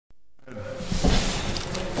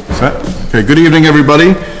Okay, good evening,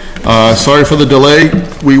 everybody. Sorry for the delay.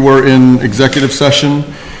 We were in executive session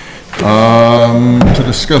to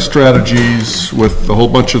discuss strategies with a whole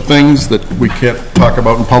bunch of things that we can't talk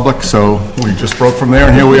about in public, so we just broke from there,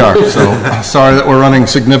 and here we are. So sorry that we're running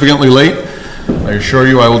significantly late. I assure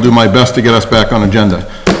you I will do my best to get us back on agenda.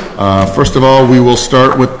 First of all, we will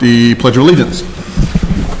start with the Pledge of Allegiance.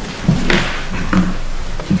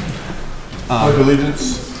 Pledge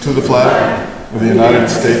allegiance to the flag of the United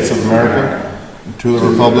States of America, and to the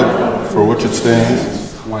republic for which it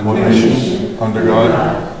stands, one nation, under God,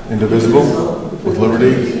 indivisible, with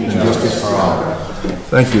liberty and justice for all.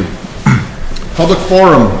 Thank you. Public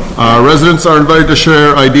forum. Residents are invited to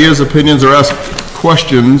share ideas, opinions, or ask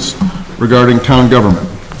questions regarding town government.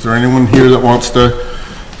 Is there anyone here that wants to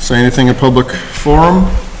say anything in public forum?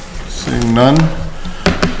 Seeing none.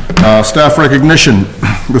 Staff recognition.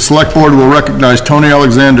 The Select Board will recognize Tony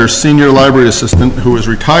Alexander, Senior Library Assistant, who is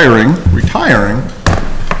retiring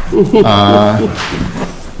with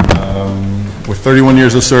 31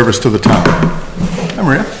 years of service to the town. Hi,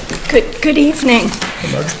 Maria. Good evening.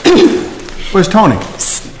 Where's Tony?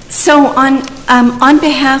 So on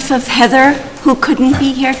behalf of Heather, who couldn't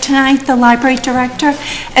be here tonight, the library director,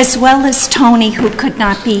 as well as Tony, who could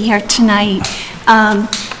not be here tonight,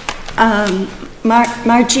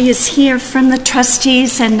 Margie is here from the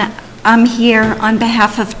trustees, and I'm here on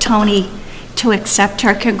behalf of Tony to accept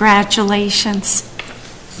her congratulations.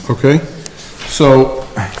 Okay. So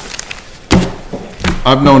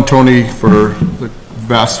I've known Tony for the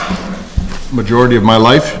vast majority of my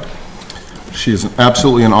life. She is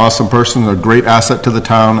absolutely an awesome person, a great asset to the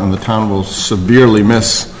town, and the town will severely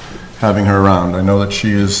miss having her around. I know that she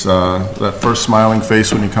is that first smiling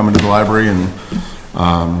face when you come into the library, and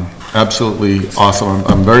absolutely awesome.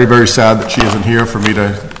 I'm very, very sad that she isn't here for me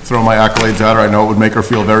to throw my accolades at her. I know it would make her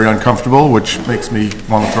feel very uncomfortable, which makes me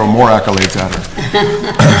want to throw more accolades at her.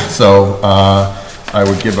 So I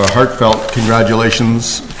would give a heartfelt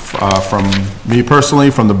congratulations from me personally,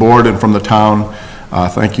 from the board, and from the town.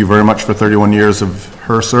 Thank you very much for 31 years of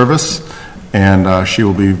her service, and she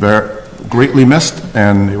will be greatly missed,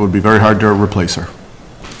 and it would be very hard to replace her.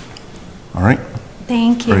 All right?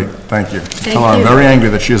 Thank you. Great, thank you. Tell her I'm very angry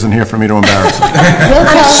that she isn't here for me to embarrass her.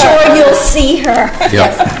 I'm sure you'll see her. Yep.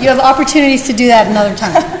 Yes, you have opportunities to do that another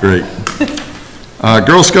time. Great.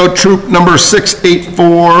 Girl Scout Troop number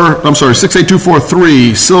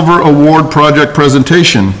 68243, Silver Award Project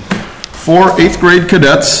Presentation. 4 8th grade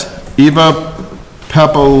cadets, Eva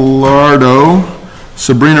Papalardo,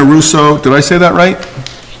 Sabrina Russo, did I say that right?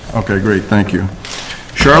 Okay, great, thank you.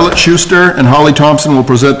 Charlotte Schuster and Holly Thompson will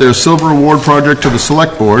present their Silver Award project to the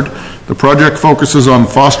Select Board. The project focuses on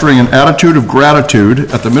fostering an attitude of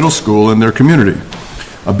gratitude at the middle school and their community.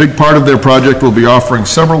 A big part of their project will be offering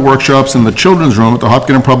several workshops in the children's room at the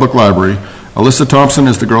Hopkinton Public Library. Alyssa Thompson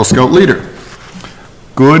is the Girl Scout leader.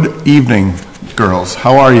 Good evening, girls.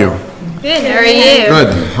 How are you? Good, how are you?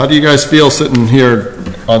 Good. How do you guys feel sitting here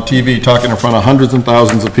on TV talking in front of hundreds and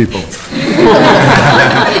thousands of people?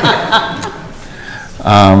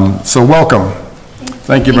 So welcome.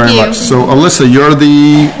 Thank you very much. So Alyssa, you're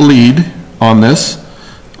the lead on this.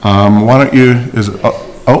 Why don't you,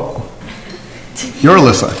 you're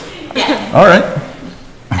Alyssa. Yes. All right.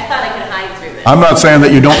 I thought I could hide through this. I'm not saying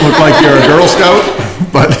that you don't look like you're a Girl Scout,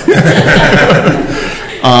 but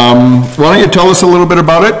why don't you tell us a little bit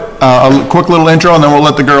about it? A quick little intro, and then we'll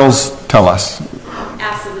let the girls tell us.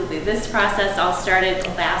 Absolutely. This process all started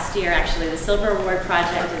last year, actually. The Silver Award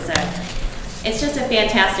Project it's just a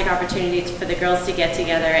fantastic opportunity for the girls to get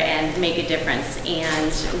together and make a difference.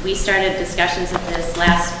 And we started discussions of this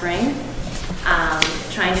last spring,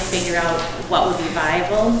 trying to figure out what would be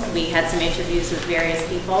viable. We had some interviews with various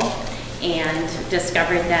people and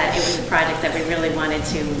discovered that it was a project that we really wanted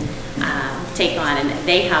to take on, and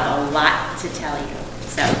they have a lot to tell you.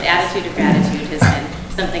 So the attitude of gratitude has been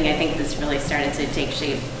something I think that's really started to take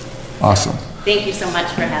shape. Awesome. Thank you so much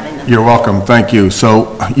for having them. You're welcome. Thank you.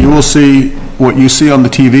 So you will see what you see on the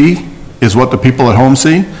TV is what the people at home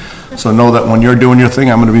see. So know that when you're doing your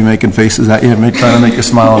thing, I'm going to be making faces at you, trying to make you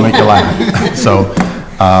smile and make you laugh. So,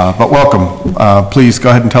 but welcome. Please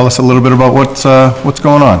go ahead and tell us a little bit about what's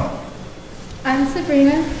going on. I'm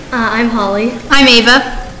Sabrina. I'm Holly. I'm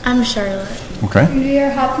Ava. I'm Charlotte. Okay. We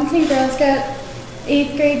are Hopkinton Girl Scout,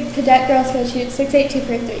 8th grade cadet Girl Scout Troop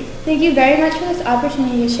 68243. Thank you very much for this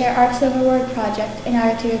opportunity to share our Silver Award project and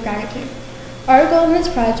attitude of gratitude. Our goal in this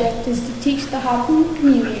project is to teach the Hopkinton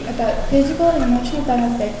community about physical and emotional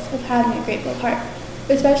benefits of having a grateful heart,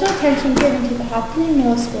 with special attention given to the Hopkinton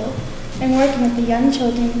Middle School and working with the young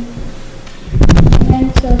children name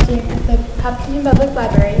is Chelsea at the Hopkinton Public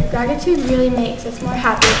Library. Gratitude really makes us more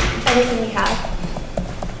happy with everything we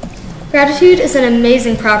have. Gratitude is an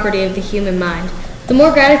amazing property of the human mind. The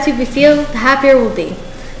more gratitude we feel, the happier we'll be.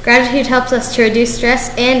 Gratitude helps us to reduce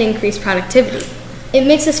stress and increase productivity. It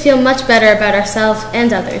makes us feel much better about ourselves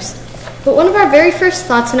and others. But one of our very first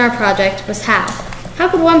thoughts in our project was how. How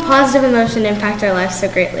could one positive emotion impact our lives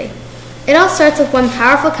so greatly? It all starts with one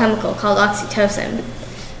powerful chemical called oxytocin,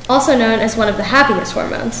 also known as one of the happiness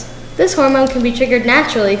hormones. This hormone can be triggered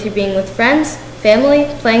naturally through being with friends, family,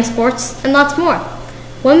 playing sports, and lots more.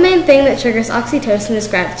 One main thing that triggers oxytocin is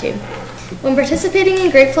gratitude. When participating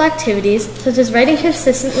in grateful activities, such as writing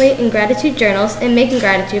consistently in gratitude journals and making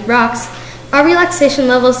gratitude rocks, our relaxation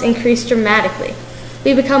levels increase dramatically.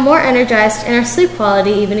 We become more energized and our sleep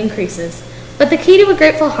quality even increases. But the key to a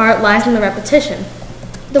grateful heart lies in the repetition.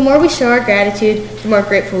 The more we show our gratitude, the more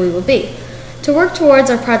grateful we will be. To work towards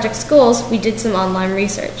our project's goals, we did some online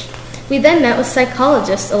research. We then met with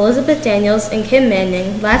psychologists Elizabeth Daniels and Kim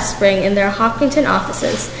Manning last spring in their Hopkinton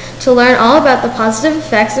offices to learn all about the positive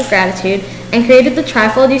effects of gratitude and created the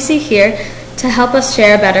trifold you see here to help us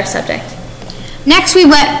share about our subject. Next, we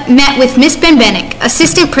met with Miss Benbenick,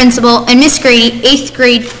 assistant principal, and Miss Grady, 8th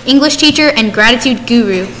grade English teacher and gratitude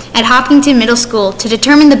guru at Hopkinton Middle School to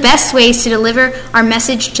determine the best ways to deliver our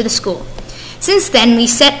message to the school. Since then, we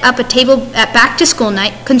set up a table at back to school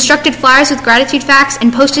night, constructed flyers with gratitude facts,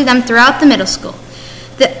 and posted them throughout the middle school.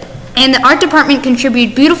 And the art department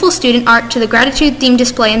contributed beautiful student art to the gratitude themed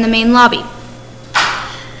display in the main lobby.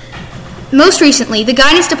 Most recently, the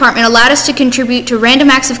guidance department allowed us to contribute to Random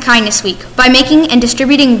Acts of Kindness Week by making and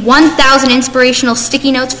distributing 1,000 inspirational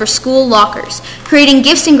sticky notes for school lockers, creating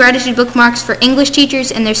gifts and gratitude bookmarks for English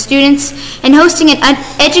teachers and their students, and hosting an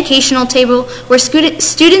educational table where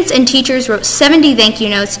students and teachers wrote 70 thank you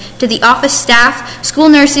notes to the office staff, school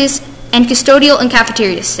nurses, and custodial and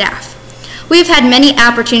cafeteria staff. We have had many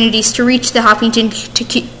opportunities to reach the Hopkinton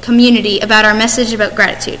community about our message about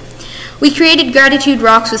gratitude. We created gratitude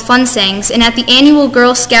rocks with fun sayings, and at the annual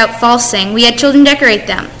Girl Scout Fall Sing, we had children decorate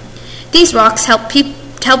them. These rocks help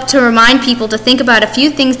to remind people to think about a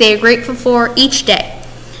few things they are grateful for each day.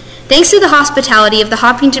 Thanks to the hospitality of the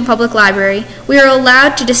Hopkinton Public Library, we are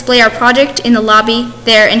allowed to display our project in the lobby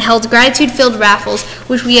there and held gratitude-filled raffles,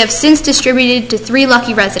 which we have since distributed to 3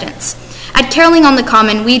 lucky residents. At Caroling on the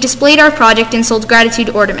Common, we displayed our project and sold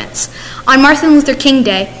gratitude ornaments. On Martin Luther King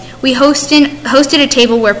Day, we hosted a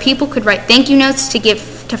table where people could write thank you notes to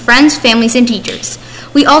give to friends, families, and teachers.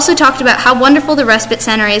 We also talked about how wonderful the Respite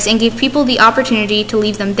Center is and gave people the opportunity to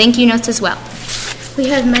leave them thank you notes as well. We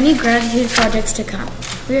have many gratitude projects to come.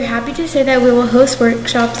 We are happy to say that we will host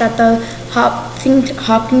workshops at the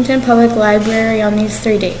Hopkinton Public Library on these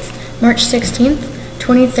 3 dates, March 16th,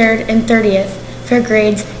 23rd, and 30th, for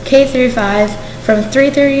grades K through 5 from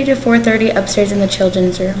 3:30 to 4:30 upstairs in the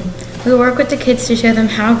children's room. We will work with the kids to show them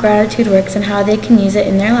how gratitude works and how they can use it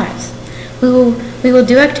in their lives. We will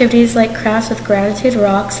do activities like crafts with gratitude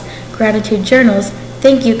rocks, gratitude journals,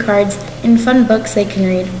 thank you cards, and fun books they can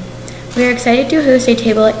read. We are excited to host a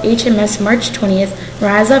table at HMS March 20th,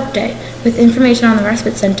 Rise Up Day, with information on the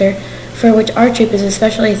Respite Center, for which our troop is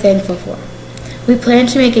especially thankful for. We plan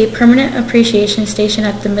to make a permanent appreciation station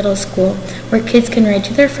at the middle school, where kids can write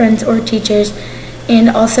to their friends or teachers, and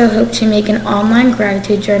also hope to make an online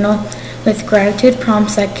gratitude journal with gratitude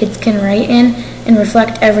prompts that kids can write in and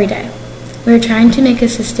reflect every day. We are trying to make a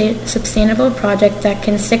sustainable project that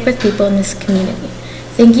can stick with people in this community.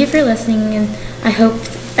 Thank you for listening, and I hope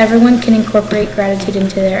everyone can incorporate gratitude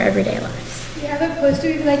into their everyday lives. We have a poster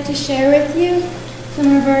we'd like to share with you,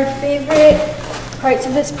 some of our favorite parts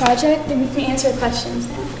of this project, and we can answer questions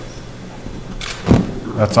now.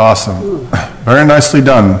 That's awesome. Very nicely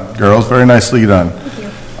done, girls. Very nicely done. Thank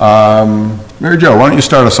you. Mary Jo, why don't you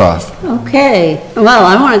start us off? Okay. Well,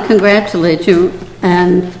 I want to congratulate you,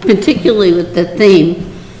 and particularly with the theme,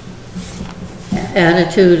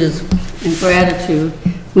 attitude and gratitude.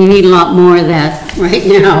 We need a lot more of that right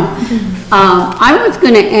now. I was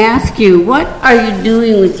going to ask you, what are you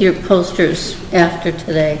doing with your posters after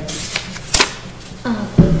today?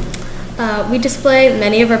 We display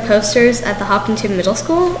many of our posters at the Hopkinton Middle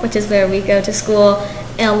School, which is where we go to school,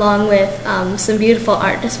 along with some beautiful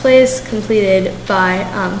art displays completed by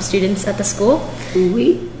students at the school.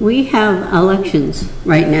 We have elections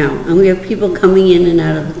right now, and we have people coming in and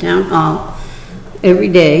out of the town hall every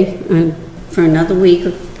day for another week.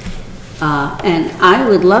 And I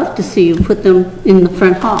would love to see you put them in the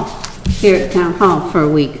front hall, here at town hall for a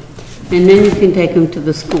week. And then you can take them to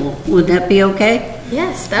the school. Would that be okay?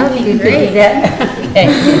 Yes, that would be You could do great. that? Okay.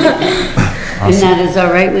 And that is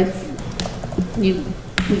all right with you?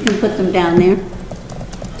 We can put them down there?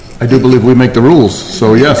 I do believe we make the rules,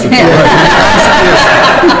 so yes. it's all right.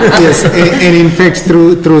 Yes, and in fact,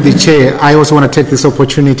 through the chair, I also want to take this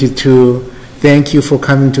opportunity to thank you for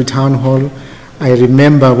coming to Town Hall. I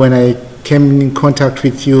remember when I came in contact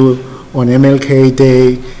with you on MLK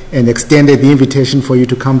Day and extended the invitation for you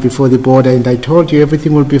to come before the board, and I told you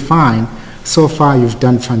everything will be fine. So far, you've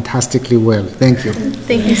done fantastically well. Thank you.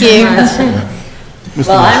 Thank you so much.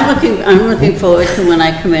 Well, I'm looking forward to when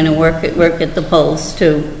I come in and work at the polls,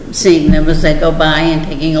 to seeing them as I go by and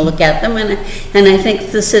taking a look at them. And I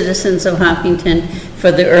think the citizens of Hopkinton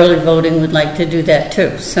for the early voting would like to do that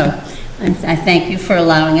too. So I thank you for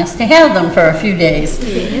allowing us to have them for a few days.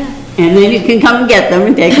 Yeah. And then you can come and get them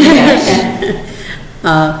and take them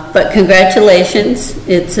back. But congratulations.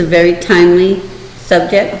 It's a very timely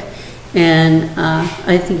subject. And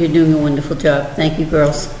I think you're doing a wonderful job. Thank you,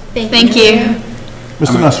 girls. Thank you.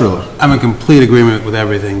 Mr. Nasrallah. I'm in complete agreement with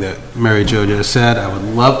everything that Mary Jo just said. I would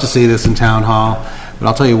love to see this in Town Hall, but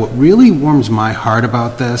I'll tell you what really warms my heart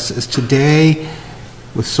about this is today,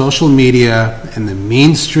 with social media and the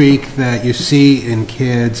mean streak that you see in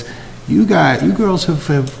kids, you girls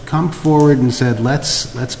have come forward and said,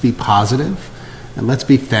 let's be positive and let's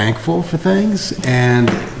be thankful for things, and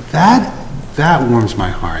that warms my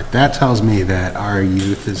heart. That tells me that our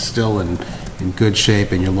youth is still in good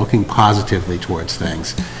shape and you're looking positively towards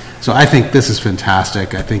things. So I think this is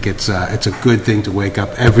fantastic. I think it's a good thing to wake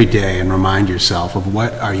up every day and remind yourself of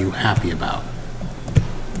what are you happy about.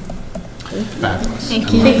 Fabulous.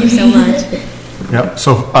 Thank you. Thank you so much. Yep,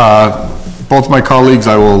 so both my colleagues,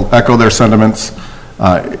 I will echo their sentiments.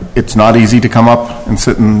 It's not easy to come up and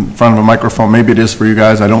sit in front of a microphone. Maybe it is for you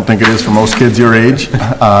guys. I don't think it is for most kids your age,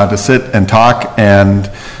 to sit and talk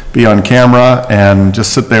and be on camera and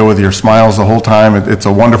just sit there with your smiles the whole time. It's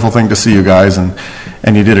a wonderful thing to see you guys, and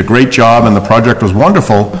you did a great job, and the project was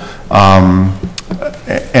wonderful.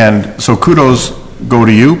 And so kudos go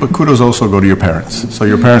to you, but kudos also go to your parents. So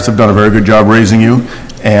your parents have done a very good job raising you,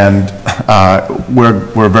 and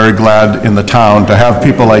we're very glad in the town to have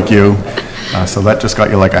people like you. So that just got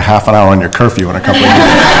you like a half an hour on your curfew in a couple of years.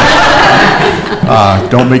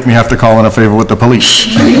 Don't make me have to call in a favor with the police.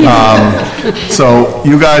 So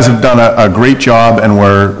you guys have done a great job, and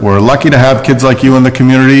we're lucky to have kids like you in the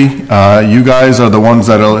community. You guys are the ones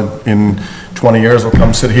that in 20 years will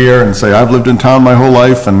come sit here and say, I've lived in town my whole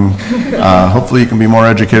life, and hopefully you can be more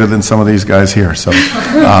educated than some of these guys here. So,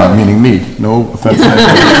 meaning me, no offense to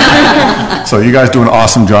anybody. So you guys do an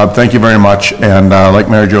awesome job. Thank you very much. And like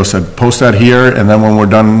Mary Jo said, post that here, and then when we're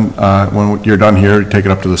done, when you're done here, take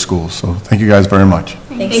it up to the schools. So thank you guys very much.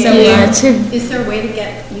 Thanks so much. Is there a way to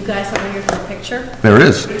get you guys over here for a picture? There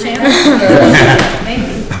is. Thank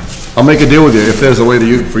you. I'll make a deal with you if there's a way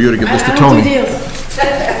for you to give this to Tony.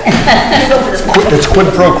 It's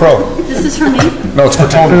quid pro quo. This is for me? No, it's for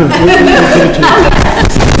Tony.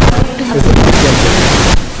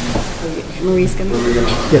 Marie's gonna.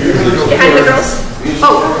 Behind the girls?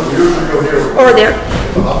 Oh. Over there.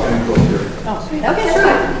 Oh, okay, sure.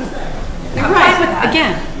 You're right, but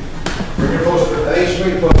again. Bring your posters. I think you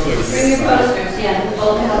bring posters. Bring your posters, yeah.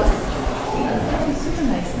 Super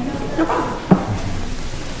nice. No problem.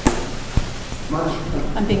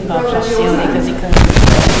 I'm being bothered because he couldn't.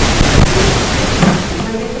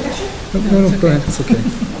 No, go ahead, it's okay. All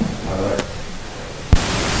right.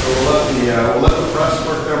 So we'll let the press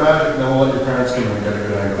work their magic, and then we'll let your parents come in and get a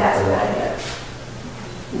good angle. That's a good idea.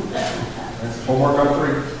 Homework on 3.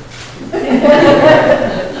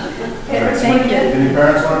 Thank you. Any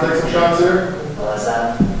parents want to take some shots here? By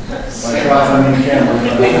shots, I mean camera.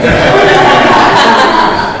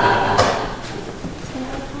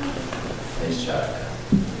 Nice shot.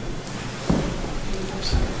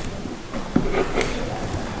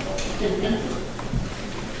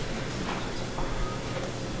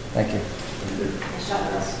 Thank you.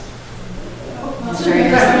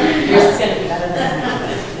 Yours is going to be better than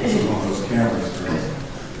Those cameras.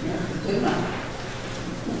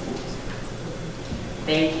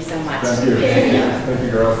 Thank you so much. Thank you. Thank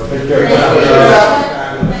you, girls. Take care.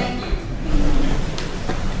 Thank you.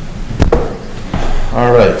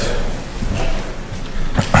 All right.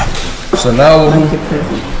 So now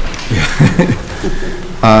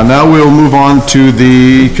we'll move on to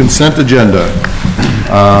the consent agenda.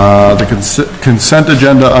 The consent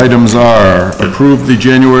agenda items are approve the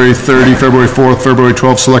January 30, February 4th, February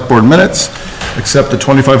 12th Select Board minutes, accept a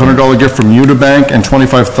 $2,500 gift from Unibank and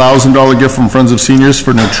 $25,000 gift from Friends of Seniors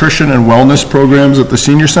for nutrition and wellness programs at the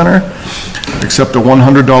Senior Center, accept a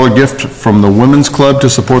 $100 gift from the Women's Club to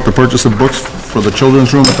support the purchase of books for the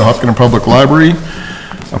children's room at the Hopkinton Public Library,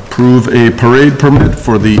 approve a parade permit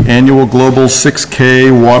for the annual Global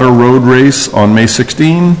 6K Water Road Race on May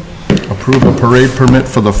 16, Approve a parade permit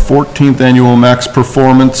for the 14th Annual Max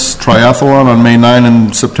Performance Triathlon on May 9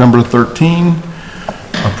 and September 13.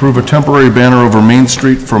 Approve a temporary banner over Main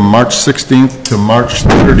Street from March 16th to March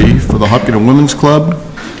 30 for the Hopkinton Women's Club.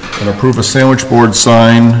 And approve a sandwich board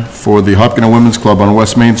sign for the Hopkinton Women's Club on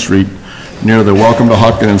West Main Street near the Welcome to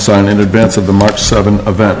Hopkinton sign in advance of the March 7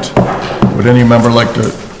 event. Would any member like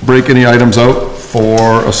to break any items out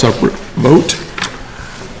for a separate vote?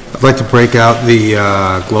 I'd like to break out the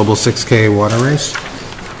Global 6K water race.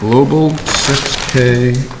 Global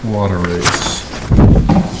 6K water race.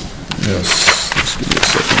 Yes, just give me a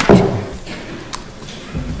second.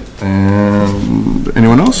 And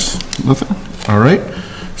anyone else? Nothing? All right.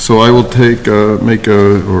 So I will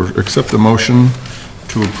accept the motion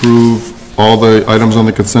to approve all the items on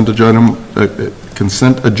the consent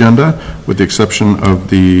agenda with the exception of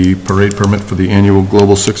the parade permit for the annual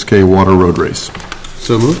Global 6K water road race.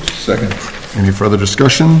 So moved. Second. Any further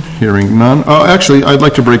discussion? Hearing none. Oh, actually, I'd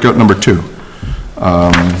like to break out number 2, the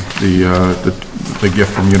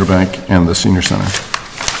gift from Unibank and the Senior Center.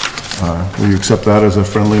 Will you accept that as a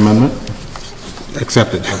friendly amendment?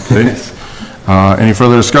 Accepted. Okay. Any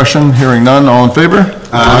further discussion? Hearing none. All in favor?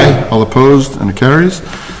 Aye. All opposed? And it carries.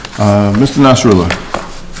 Mr. Nasrullah.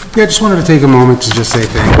 Yeah, I just wanted to take a moment to just say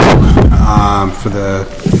thank you for the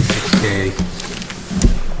 6K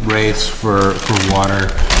race for water.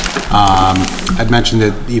 I'd mentioned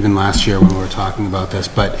it even last year when we were talking about this,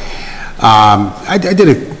 but I did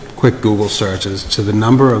a quick Google search as to the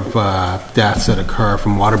number of deaths that occur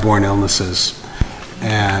from waterborne illnesses,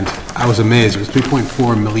 and I was amazed. It was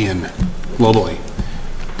 3.4 million globally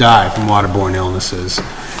die from waterborne illnesses,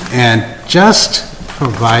 and just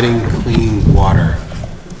providing clean water,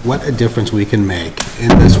 what a difference we can make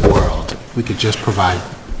in this world if we could just provide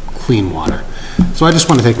clean water. So I just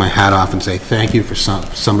want to take my hat off and say thank you for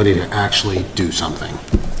somebody to actually do something.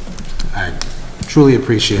 I truly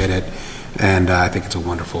appreciate it, and I think it's a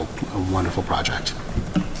wonderful project.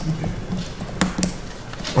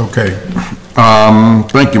 Okay.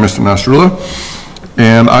 Thank you, Mr. Nasrullah.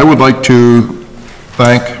 And I would like to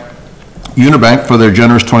thank Unibank for their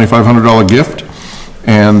generous $2,500 gift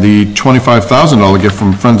and the $25,000 gift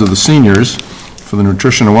from Friends of the Seniors for the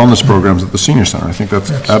nutrition and wellness programs at the Senior Center. I think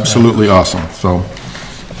that's absolutely awesome. So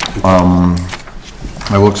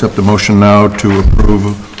I will accept the motion now to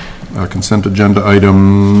approve consent agenda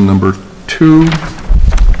item number 2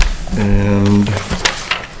 and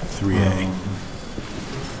 3A.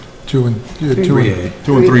 2 and 3A.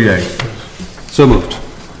 2 and 3A. So moved.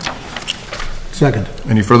 Second.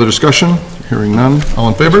 Any further discussion? Hearing none. All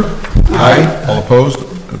in favor? Aye. All opposed?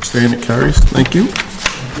 Abstained? It carries. Thank you.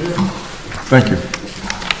 Thank you.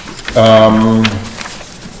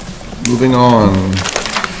 Moving on.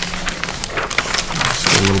 Just a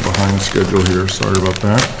little behind schedule here. Sorry about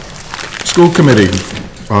that. School Committee.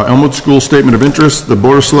 Elmwood School Statement of Interest. The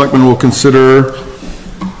Board of Selectmen will consider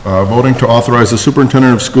voting to authorize the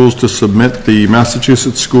Superintendent of Schools to submit the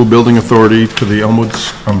Massachusetts School Building Authority to the Elmwood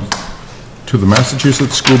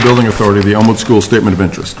Massachusetts School Building Authority, the Elmwood School Statement of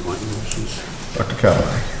Interest. Dr.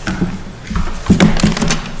 Kavanaugh.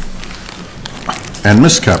 And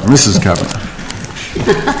Mrs. Kavanaugh.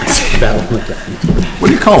 What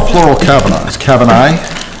do you call plural Kavanaughs? Kavanaugh?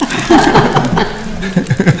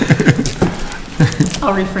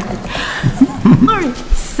 I'll refrain. All right.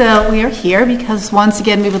 So we are here because once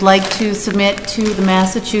again we would like to submit to the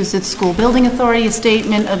Massachusetts School Building Authority a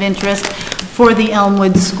statement of interest for the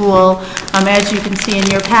Elmwood School. As you can see in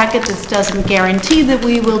your packet, this doesn't guarantee that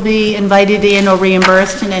we will be invited in or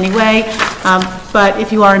reimbursed in any way, but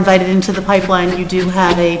if you are invited into the pipeline, you do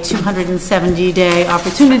have a 270-day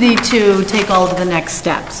opportunity to take all of the next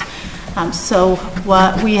steps. So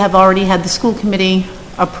what we have already had the school committee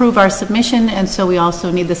approve our submission, and so we also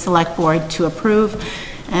need the select board to approve.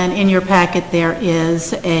 And in your packet, there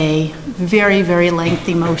is a very, very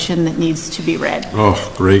lengthy motion that needs to be read. Oh,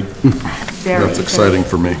 great. That's exciting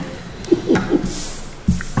for me.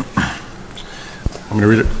 I'm going to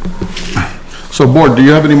read it. So, board, do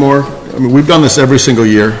you have any more? I mean, we've done this every single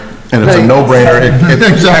year, and it's a no-brainer.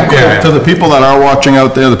 Exactly. To the people that are watching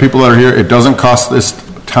out there, the people that are here, it doesn't cost this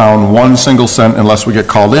town 1 single cent unless we get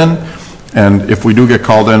called in. And if we do get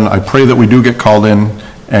called in, I pray that we do get called in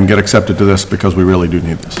and get accepted to this because we really do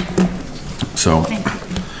need this. So,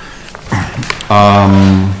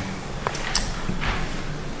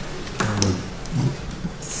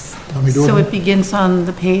 so it begins on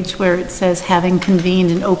the page where it says having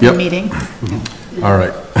convened an open meeting. All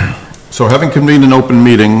right. So having convened an open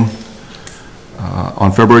meeting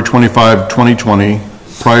on February 25, 2020,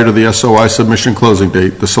 prior to the SOI submission closing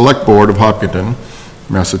date, the Select Board of Hopkinton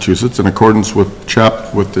Massachusetts, in accordance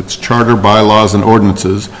with its charter, bylaws, and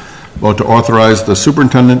ordinances, vote to authorize the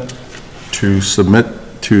superintendent to submit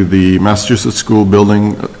to the Massachusetts School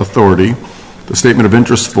Building Authority the statement of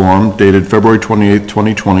interest form dated February 28,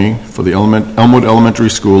 2020 for the Elmwood Elementary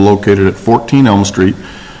School located at 14 Elm Street,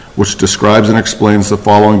 which describes and explains the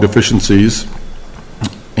following deficiencies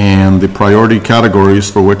and the priority categories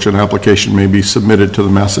for which an application may be submitted to the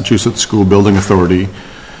Massachusetts School Building Authority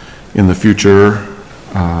in the future,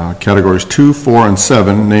 categories 2, 4, and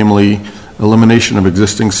 7, namely elimination of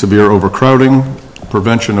existing severe overcrowding,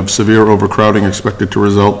 prevention of severe overcrowding expected to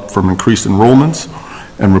result from increased enrollments,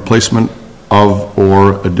 and replacement of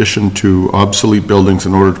or addition to obsolete buildings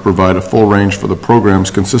in order to provide a full range for the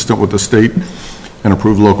programs consistent with the state and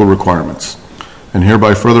approved local requirements. And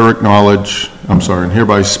hereby further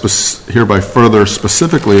further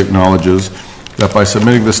specifically acknowledges that by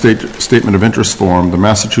submitting the statement of interest form, the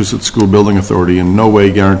Massachusetts School Building Authority in no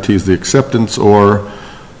way guarantees the acceptance or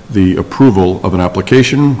the approval of an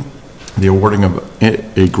application, the awarding of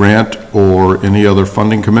a grant or any other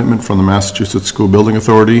funding commitment from the Massachusetts School Building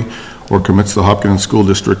Authority, or commits the Hopkins School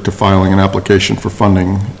District to filing an application for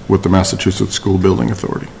funding with the Massachusetts School Building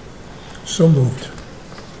Authority. So moved.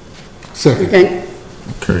 Second.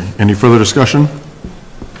 Okay. Any further discussion?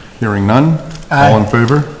 Hearing none. Aye. All in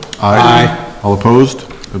favor? Aye. All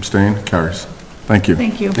opposed? Abstain? Carries. Thank you.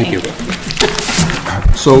 Thank you. Thank you.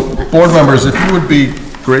 So, board members, if you would be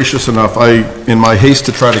gracious enough, in my haste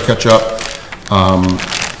to try to catch up,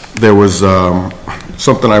 there was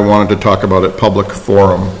something I wanted to talk about at public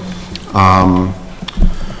forum.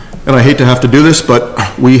 And I hate to have to do this,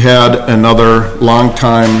 but we had another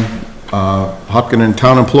longtime Hopkinen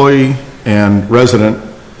town employee and resident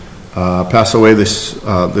pass away this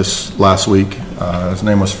last week. His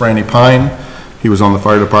name was Franny Pine. He was on the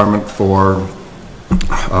fire department for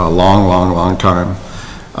a long time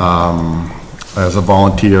as a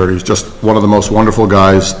volunteer. He's just one of the most wonderful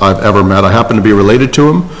guys I've ever met. I happen to be related to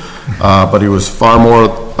him, but he was far more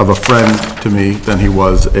of a friend to me than he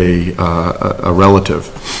was a relative.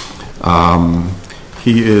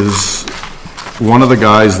 He is one of the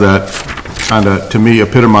guys that kind of, to me,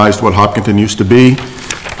 epitomized what Hopkinton used to be.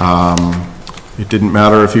 It didn't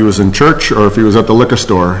matter if he was in church or if he was at the liquor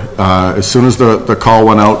store. As soon as the call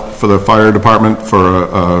went out for the fire department for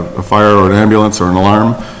a fire or an ambulance or an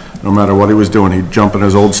alarm, no matter what he was doing, he'd jump in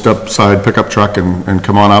his old step-side pickup truck and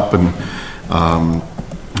come on up. And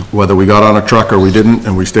whether we got on a truck or we didn't,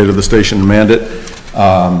 and we stayed at the station and manned it,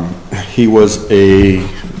 he was a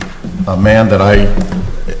man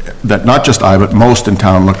that not just I, but most in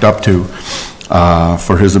town looked up to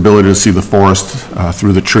for his ability to see the forest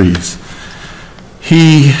through the trees.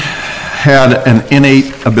 He had an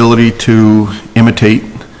innate ability to imitate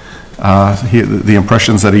the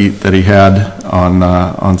impressions that he had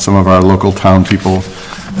on some of our local town people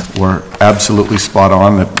were absolutely spot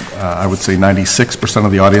on, that I would say 96%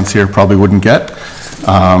 of the audience here probably wouldn't get.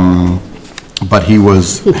 But he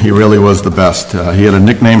really was the best. He had a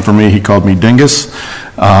nickname for me. He called me Dingus.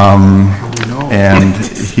 And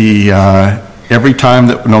he, every time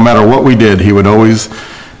that, no matter what we did, he would always,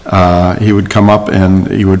 he would come up and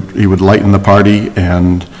he would lighten the party.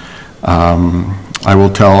 And I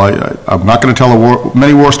will tell, I'm not going to tell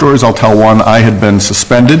many war stories. I'll tell one. I had been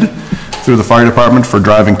suspended through the fire department for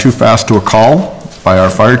driving too fast to a call by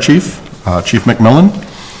our fire chief, Chief McMillan,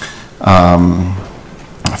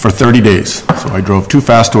 for 30 days. So I drove too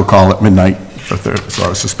fast to a call at midnight, so I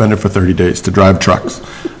was suspended for 30 days to drive trucks,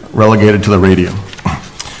 relegated to the radio.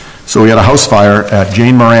 So we had a house fire at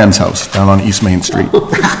Jane Moran's house down on East Main Street.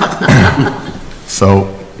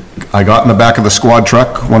 So I got in the back of the squad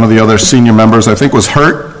truck. One of the other senior members, I think, was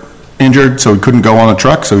injured, so he couldn't go on the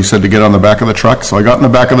truck, so he said to get on the back of the truck. So I got in the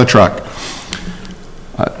back of the truck.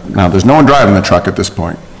 Now, there's no one driving the truck at this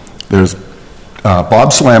point. There's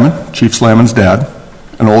Bob Slamman, Chief Slamman's dad,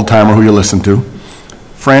 an old-timer who you listen to,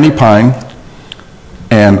 Franny Pine,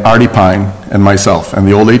 and Artie Pine, and myself. And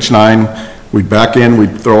the old H9, we'd back in,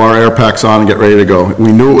 we'd throw our air packs on and get ready to go.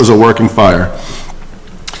 We knew it was a working fire.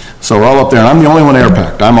 So we're all up there, and I'm the only one air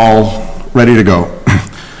packed. I'm all ready to go.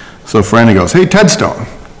 So Franny goes, "Hey, Ted Stone,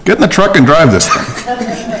 get in the truck and drive this thing."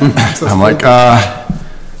 I'm like,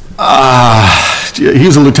 he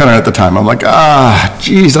was a lieutenant at the time. I'm like,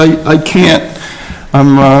 geez, I can't.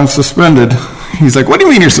 I'm suspended. He's like, "What do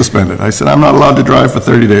you mean you're suspended?" I said, "I'm not allowed to drive for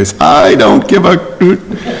 30 days. I don't give a hoot.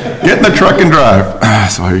 Get in the truck and drive."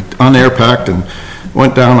 So I un-air packed and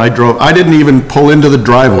went down. I drove. I didn't even pull into the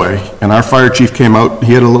driveway. And our fire chief came out.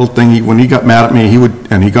 He had a little thing. When he got mad at me,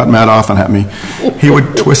 and he got mad often at me, he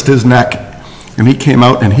would twist his neck. And he came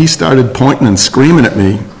out and he started pointing and screaming at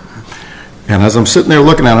me. And as I'm sitting there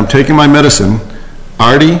looking at him, taking my medicine,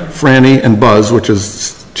 Artie, Franny, and Buzz, which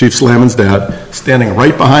is Chief Slamon's dad, standing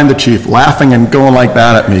right behind the chief, laughing and going like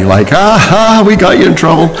that at me, like, we got you in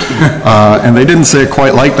trouble. And they didn't say it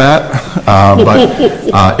quite like that,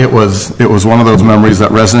 but it was one of those memories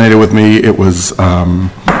that resonated with me. It was,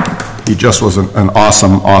 he just was an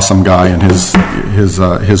awesome guy, and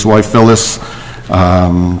his wife Phyllis,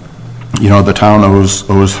 the town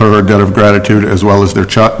owes her a debt of gratitude, as well as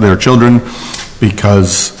their children,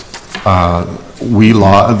 because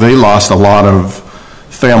they lost a lot of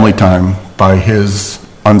family time by his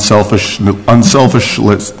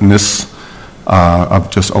unselfishness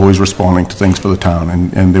of just always responding to things for the town,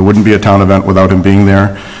 and there wouldn't be a town event without him being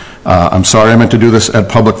there. I'm sorry I meant to do this at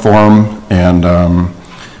public forum, and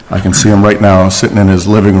I can see him right now sitting in his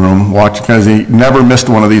living room watching, because he never missed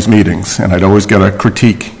one of these meetings, and I'd always get a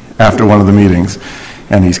critique after one of the meetings.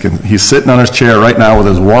 And he's sitting on his chair right now with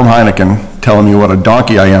his warm Heineken, telling me what a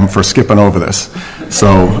donkey I am for skipping over this.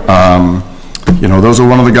 So, those are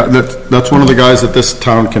one of the guys. That's one of the guys that this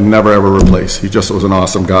town can never ever replace. He just was an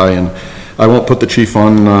awesome guy, and I won't put the chief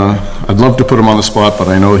on. I'd love to put him on the spot, but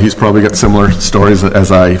I know he's probably got similar stories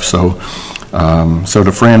as I. So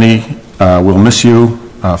to Franny, we'll miss you,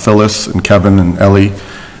 Phyllis and Kevin and Ellie.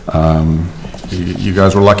 You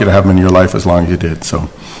guys were lucky to have him in your life as long as you did. So,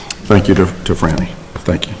 thank you to Franny.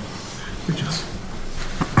 Thank you.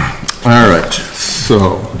 All right,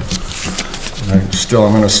 so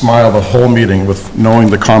I'm going to smile the whole meeting with knowing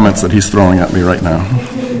the comments that he's throwing at me right now.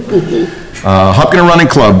 Hopkinen Running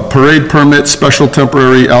Club, parade permit, special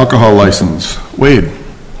temporary alcohol license. Wade.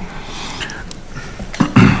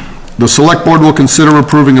 The Select Board will consider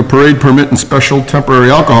approving a parade permit and special temporary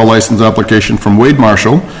alcohol license application from Wade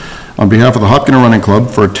Marshall on behalf of the Hopkinen Running Club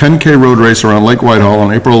for a 10K road race around Lake Whitehall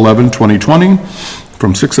on April 11, 2020,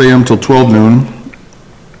 from 6 a.m. till 12 noon.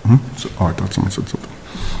 I thought somebody said something.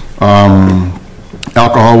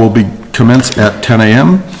 Alcohol will be commenced at 10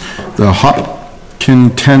 a.m. The Hopkin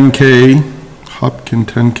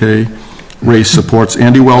 10K race supports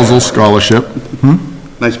Andy Welzell Scholarship.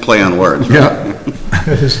 Nice play on words. Right? Yeah.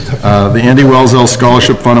 The Andy Welzell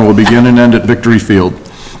Scholarship Fund will begin and end at Victory Field.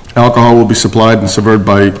 Alcohol will be supplied and served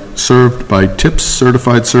by TIPS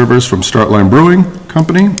certified servers from Startline Brewing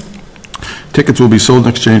Company. Tickets will be sold in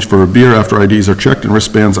exchange for a beer after IDs are checked and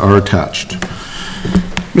wristbands are attached.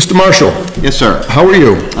 Mr. Marshall. Yes, sir. How are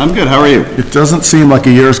you? I'm good. How are you? It doesn't seem like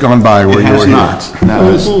a year's gone by where you were here.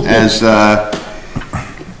 No,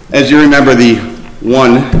 as you remember, the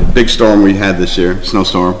one big storm we had this year,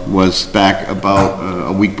 snowstorm, was back about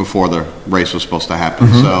a week before the race was supposed to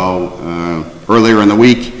happen. So earlier in the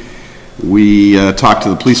week, we talked to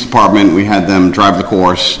the police department. We had them drive the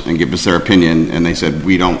course and give us their opinion, and they said,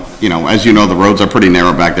 we don't, as you know, the roads are pretty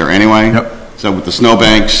narrow back there anyway. Yep. So with the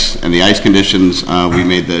snowbanks and the ice conditions, we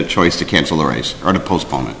made the choice to cancel the race, or to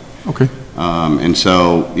postpone it. Okay. And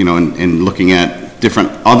so, in looking at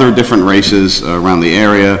other different races around the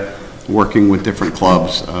area, working with different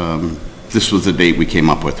clubs, this was the date we came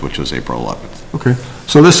up with, which was April 11th. Okay.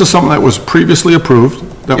 So this is something that was previously approved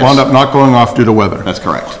that wound up not going off due to weather. That's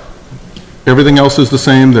correct. Everything else is the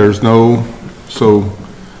same. So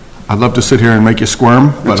I'd love to sit here and make you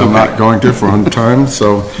squirm, but I'm not going to for on time.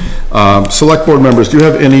 So, Select Board members, do you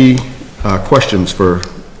have any questions for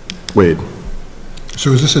Wade?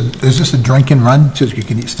 So is this a drink and run, so you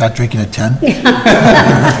can start drinking at 10?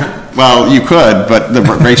 Well, you could, but the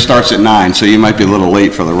race starts at 9, so you might be a little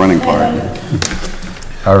late for the running part.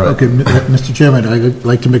 All right. Okay, Mr. Chairman, I'd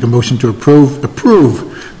like to make a motion to approve the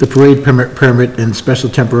parade permit and special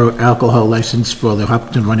temporary alcohol license for the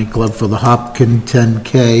Hopkinen Running Club for the Hopkin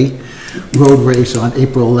 10K road race on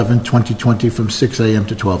April 11, 2020 from 6 a.m.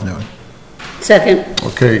 to 12 noon. Second.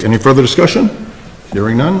 Okay, any further discussion?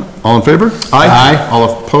 Hearing none. All in favor? Aye.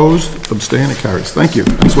 All opposed? Abstain? It carries. Thank you.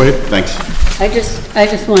 Ms. Wade. Thanks. I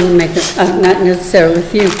just want to make not necessarily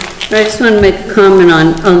with you, but I just want to make a comment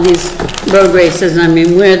on these road races. I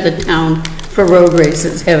mean, we're the town for road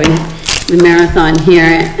races, having the marathon here,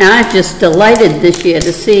 and I'm just delighted this year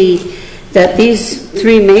to see that these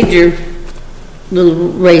 3 major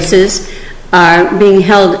little races are being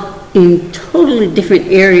held in totally different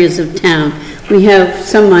areas of town. We have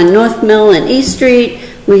some on North Mill and East Street.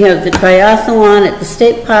 We have the triathlon at the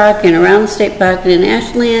State Park and around the State Park and in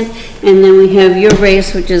Ashland. And then we have your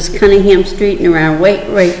race, which is Cunningham Street and around Lake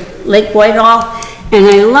Whitehall. And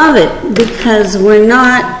I love it because we're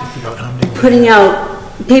not putting out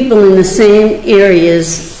people in the same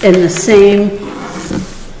areas and the same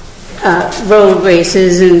road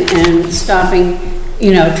races and stopping,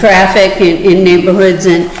 traffic in neighborhoods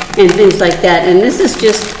and things like that. And this is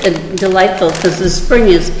just delightful because the spring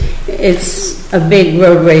is it's a big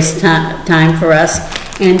road race time for us,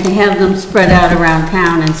 and to have them spread out around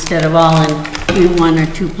town instead of all in one or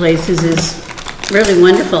two places is really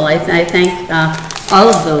wonderful. I thank all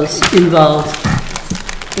of those involved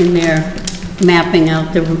in their mapping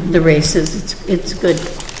out the races. It's good.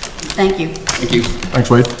 Thank you. Thank you. Thanks,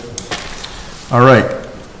 Wade. All right.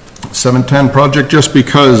 710, Project Just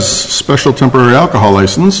Because Special Temporary Alcohol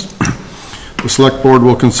License. The Select Board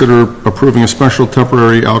will consider approving a special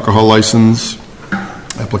temporary alcohol license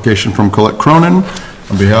application from Colette Cronin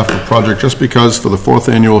on behalf of Project Just Because for the 4th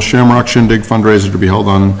Annual Shamrock Shindig fundraiser to be held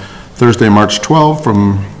on Thursday, March 12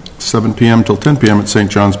 from 7 p.m. till 10 p.m. at St.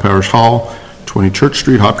 John's Parish Hall, 20 Church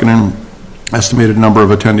Street, Hopkinton. Estimated number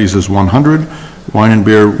of attendees is 100. Wine and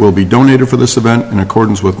beer will be donated for this event in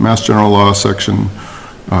accordance with Mass General Law,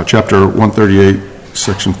 Chapter 138,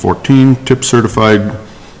 Section 14. Tip certified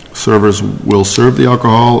servers will serve the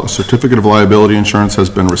alcohol. A certificate of liability insurance has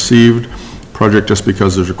been received. Project Just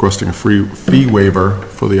Because is requesting a free fee waiver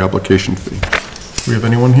for the application fee. Do we have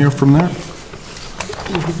anyone here from there?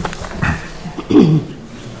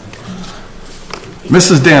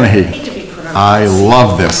 Mrs. Danahy. I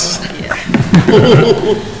love this.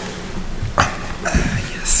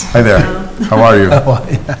 Hi there. How are you?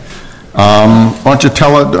 Why don't you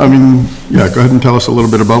tell it, go ahead and tell us a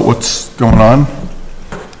little bit about what's going on.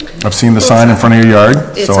 I've seen the sign in front of your yard.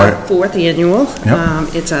 It's our 4th annual.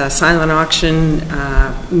 Yep. It's a silent auction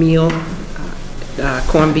meal,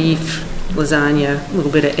 corned beef, lasagna, a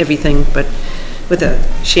little bit of everything, but with a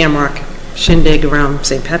shamrock shindig around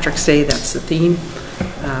St. Patrick's Day. That's the theme.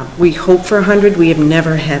 We hope for 100. We have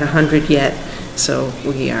never had 100 yet, so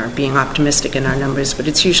we are being optimistic in our numbers, but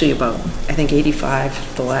it's usually about, I think,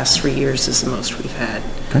 85. The last 3 years is the most we've had.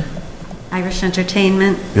 Okay. Irish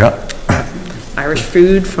entertainment. Yeah. Irish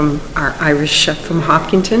food from our Irish chef from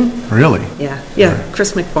Hopkinton. Really? Yeah,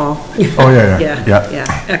 Chris McBall. Oh,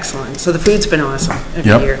 yeah. Excellent. So the food's been awesome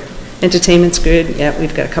every Yep. year. Entertainment's good. Yeah,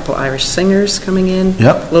 we've got a couple Irish singers coming in.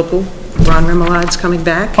 Yep. Local. Ron Remoulad's coming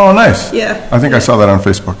back. Oh, nice. Yeah. I think I saw that on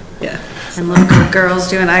Facebook. Yeah. And local girls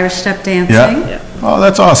doing Irish step dancing. Yeah. Oh,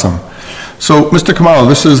 that's awesome. So, Mr. Kamalo,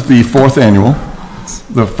 this is the 4th annual.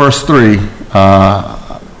 The first 3,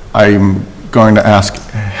 I'm going to ask,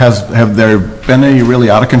 have there been any really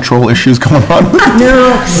out of control issues going on?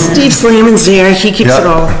 No, Steve Slamon's there. He keeps it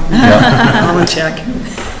all in check.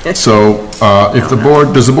 So, if the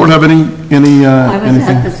board, does the board have any I was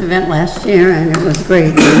anything? at this event last year, and it was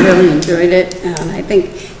great. I really enjoyed it, and I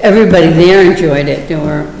think everybody there enjoyed it. There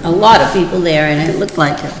were a lot of people there, and it looked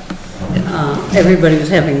like everybody was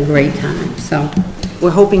having a great time, so. We're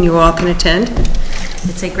hoping you all can attend.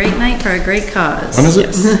 It's a great night for a great cause. When is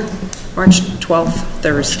it? March 12th,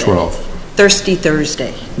 Thursday. 12th. Thirsty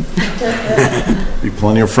Thursday. Be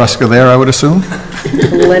plenty of fresca there, I would assume?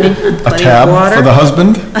 Plenty A of tab water. for the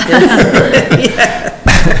husband?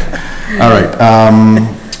 All right.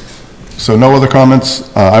 So no other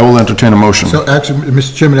comments. I will entertain a motion. So actually,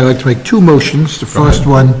 Mr. Chairman, I'd like to make 2 motions. The first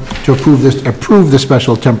one, to approve the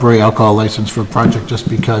special temporary alcohol license for Project Just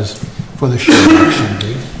Because for the Shamrock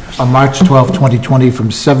Shindig on March 12, 2020,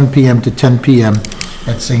 from 7 p.m. to 10 p.m.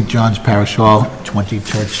 at St. John's Parish Hall, 20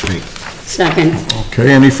 Church Street. Second.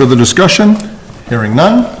 Okay, any further discussion? Hearing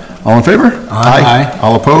none. All in favor? Aye.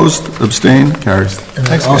 All opposed? Abstain? Carries. And I'd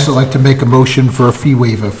Thanks, also guys. like to make a motion for a fee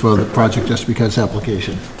waiver for the Project Just Because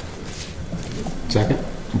application. Second.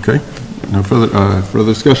 Okay, no further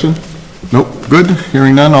discussion? Nope, good.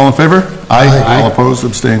 Hearing none. All in favor? Aye. All opposed?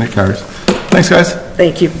 Abstain? It carries. Thanks, guys.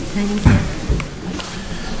 Thank you.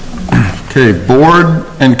 Okay, board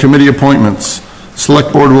and committee appointments.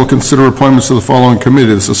 Select Board will consider appointments to the following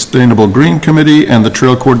committee: the Sustainable Green Committee and the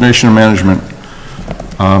Trail Coordination and Management.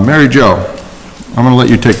 Mary Jo, I'm going to let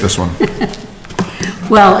you take this one.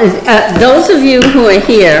 Well, those of you who are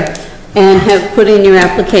here and have put in your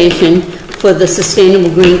application for the Sustainable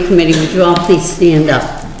Green Committee, would you all please stand up?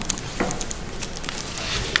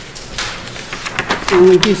 And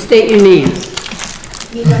would you state your names?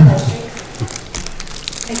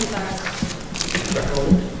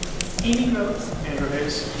 Amy Groves. Andrew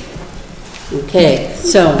Hayes. Okay,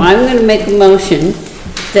 so I'm going to make a motion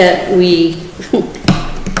that we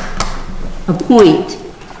appoint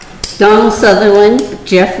Donald Sutherland,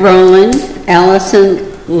 Jeff Rowland,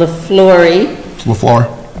 Allison LaFleur,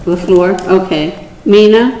 okay,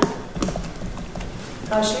 Mina?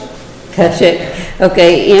 Kachik,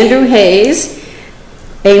 okay, Andrew Hayes,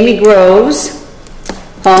 Amy Groves,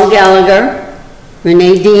 Paul Gallagher,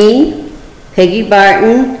 Renee Dean, Peggy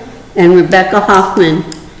Barton, and Rebecca Hoffman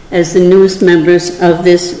as the newest members of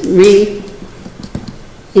this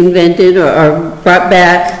reinvented or brought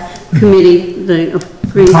back committee, the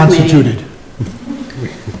constituted.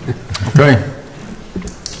 Okay.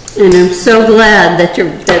 And I'm so glad that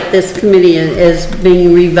this committee is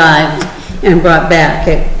being revived and brought back.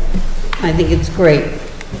 I think it's great.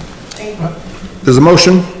 There's a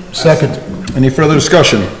motion? Second. Any further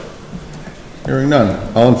discussion? Hearing none.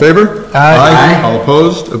 All in favor? Aye. All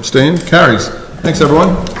opposed? Abstained? Carries. Thanks,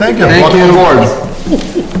 everyone. Thank you. Welcome aboard.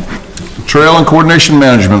 Trail and Coordination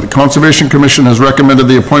Management. The Conservation Commission has recommended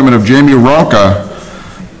the appointment of Jamie Ronka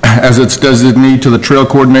as its designee to the Trail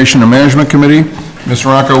Coordination and Management Committee. Ms.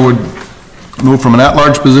 Ronka would move from an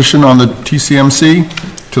at-large position on the TCMC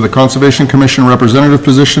to the Conservation Commission representative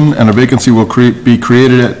position, and a vacancy will be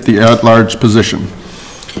created at the at-large position.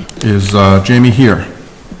 Is Jamie here?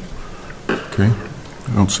 Okay,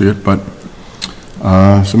 I don't see it, but,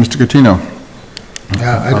 so Mr. Catino.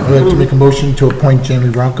 I'd like to make a motion to appoint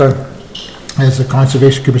Jamie Ronka as the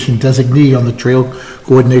Conservation Commission designee on the Trail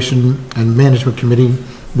Coordination and Management Committee,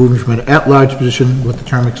 moving from an at-large position with the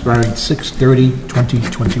term expiring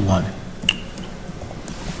 6/30/2021.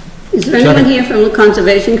 Is there anyone here from the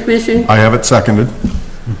Conservation Commission? I have it seconded.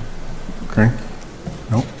 Okay.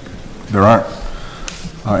 Nope, there aren't.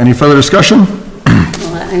 Any further discussion?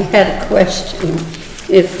 Well, I had a question.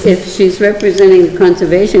 If she's representing the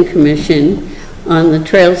Conservation Commission on the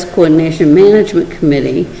Trails Coordination Management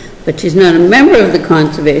Committee, but she's not a member of the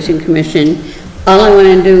Conservation Commission, all I want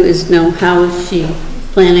to do is know how is she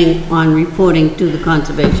planning on reporting to the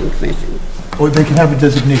Conservation Commission. Or they can have a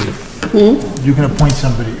designee. You can appoint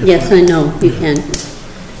somebody. Yes, I know, you can.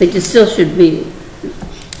 But it still should be,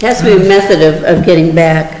 has to be a method of getting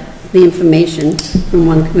back the information from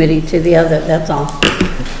one committee to the other, that's all.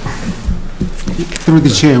 Through the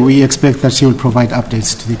chair, we expect that she will provide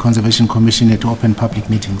updates to the Conservation Commission at open public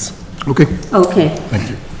meetings. Okay. Okay. Thank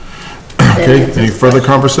you. Okay, any further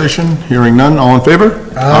conversation? Hearing none, all in favor?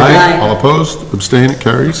 Aye. All opposed? Abstain, it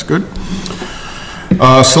carries, good.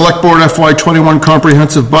 Select Board FY21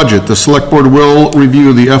 Comprehensive Budget. The Select Board will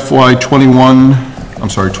review the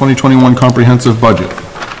FY21 Comprehensive Budget.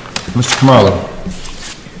 Mr. Kamalo.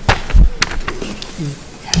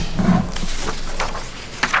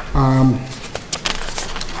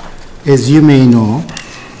 As you may know,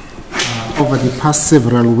 over the past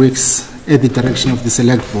several weeks, at the direction of the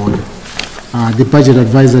Select Board, the Budget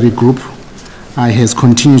Advisory Group has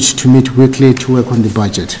continued to meet weekly to work on the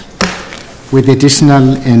budget, with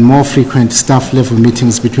additional and more frequent staff-level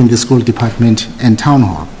meetings between the school department and Town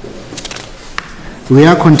Hall. We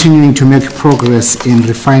are continuing to make progress in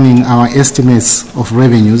refining our estimates of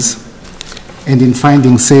revenues and in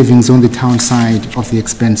finding savings on the town side of the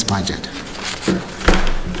expense budget.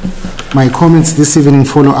 My comments this evening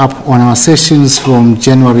follow up on our sessions from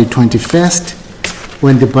January 21st,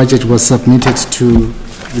 when the budget was submitted to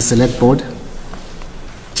the Select Board,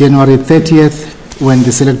 January 30th, when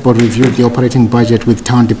the Select Board reviewed the operating budget with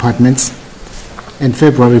town departments, and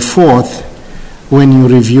February 4th, when you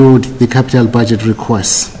reviewed the capital budget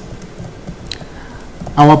requests.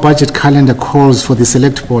 Our budget calendar calls for the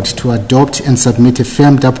Select Board to adopt and submit a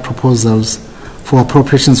firmed-up proposals for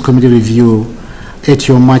Appropriations Committee review at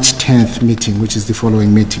your March 10th meeting, which is the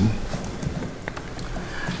following meeting.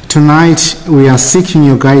 Tonight, we are seeking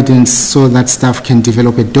your guidance so that staff can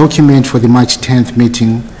develop a document for the March 10th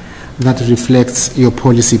meeting that reflects your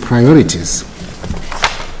policy priorities.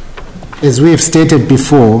 As we have stated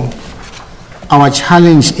before, our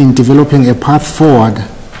challenge in developing a path forward,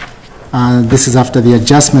 this is after the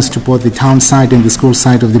adjustments to both the town side and the school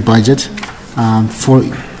side of the budget, and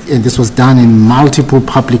this was done in multiple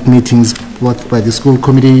public meetings, both by the school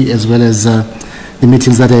committee as well as the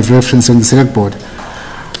meetings that I've referenced on the Select Board.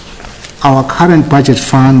 Our current budget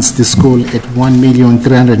funds the school at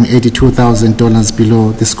 $1,382,000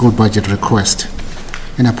 below the school budget request,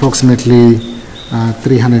 and approximately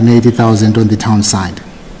 $380,000 on the town side.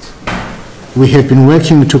 We have been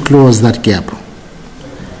working to close that gap.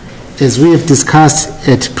 As we have discussed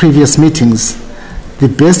at previous meetings, the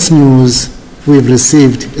best news we've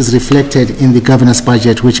received is reflected in the governor's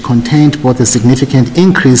budget, which contained both a significant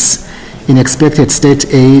increase in expected state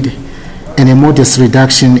aid and a modest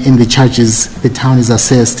reduction in the charges the town is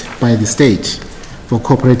assessed by the state for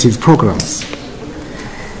cooperative programs.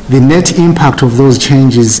 The net impact of those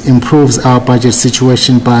changes improves our budget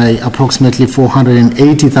situation by approximately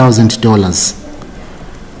 $480,000.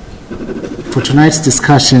 For tonight's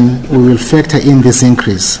discussion, we will factor in this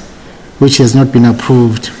increase, which has not been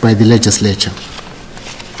approved by the legislature.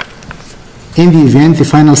 In the event the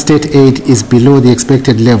final state aid is below the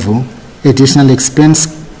expected level, additional expense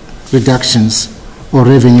reductions or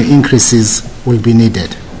revenue increases will be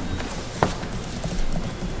needed.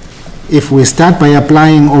 if we start by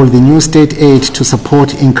applying all the new state aid to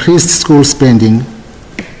support increased school spending,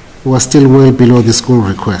 we are still well below the school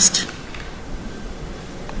request.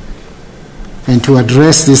 And to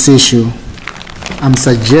address this issue, I'm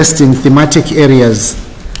suggesting thematic areas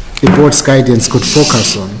the board's guidance could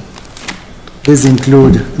focus on. These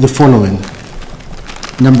include the following.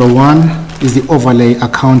 Number 1 is the overlay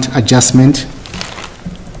account adjustment.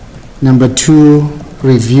 Number 2,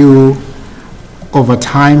 review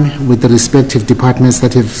overtime with the respective departments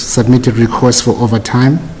that have submitted requests for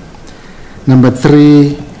overtime. Number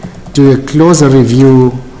 3, do a closer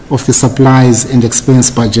review of the supplies and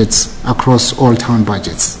expense budgets across all town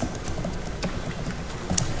budgets.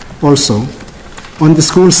 Also, on the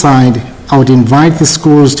school side, I would invite the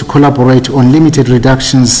schools to collaborate on limited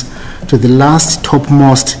reductions to the last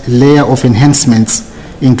topmost layer of enhancements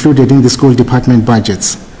included in the school department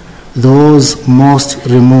budgets, those most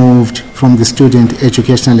removed from the student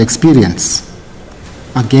educational experience.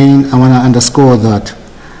 Again, I want to underscore that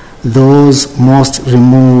those most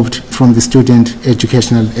removed from the student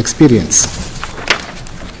educational experience.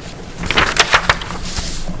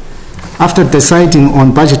 After deciding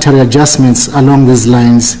on budgetary adjustments along these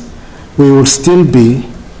lines, we will still be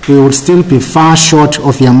far short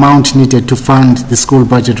of the amount needed to fund the school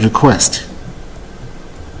budget request.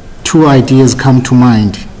 2 ideas come to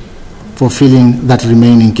mind for filling that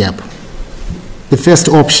remaining gap. The first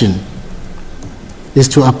option is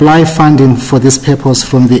to apply funding for this purpose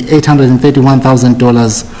from the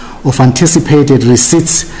 $831,000 of anticipated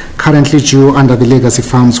receipts currently due under the Legacy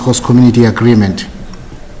Farms Host Community Agreement.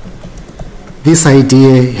 This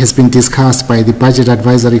idea has been discussed by the Budget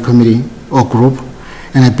Advisory Committee or group,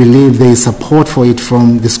 and I believe there is support for it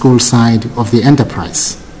from the school side of the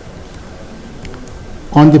enterprise.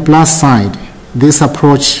 On the plus side, this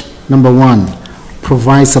approach, number 1,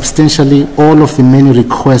 provides substantially all of the many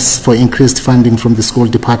requests for increased funding from the school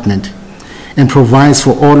department and provides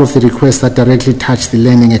for all of the requests that directly touch the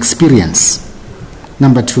learning experience.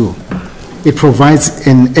 Number 2, it provides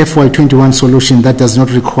an FY21 solution that does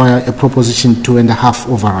not require a Proposition 2.5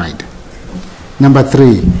 override. Number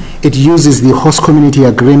 3, it uses the host community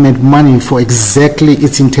agreement money for exactly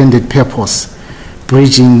its intended purpose,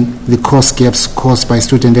 bridging the cost gaps caused by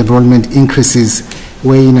student enrollment increases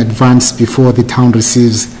way in advance before the town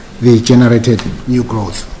receives the generated new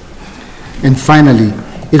growth. And finally,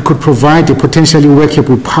 it could provide a potentially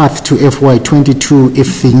workable path to FY22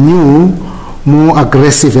 if the new, more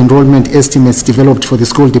aggressive enrollment estimates developed for the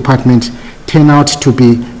school department turn out to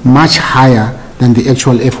be much higher than the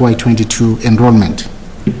actual FY22 enrollment.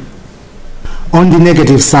 On the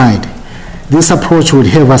negative side, this approach would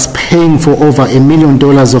have us paying for over $1 million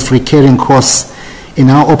of recurring costs in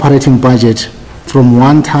our operating budget from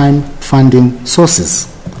one-time funding sources,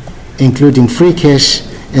 including free cash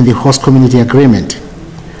and the host community agreement.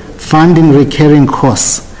 Funding recurring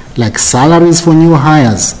costs like salaries for new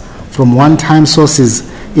hires from one-time sources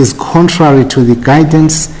is contrary to the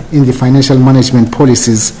guidance in the financial management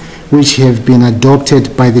policies which have been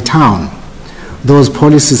adopted by the town. Those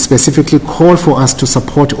policies specifically call for us to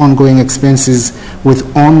support ongoing expenses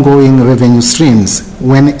with ongoing revenue streams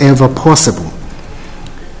whenever possible,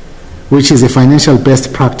 which is a financial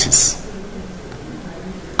best practice.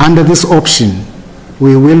 Under this option,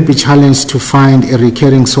 we will be challenged to find a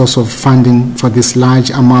recurring source of funding for this large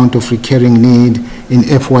amount of recurring need in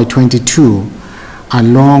FY22,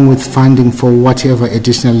 along with funding for whatever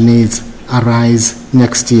additional needs arise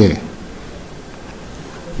next year.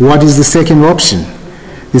 What is the second option?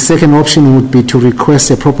 The second option would be to request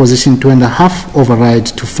a Proposition 2.5 override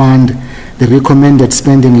to fund the recommended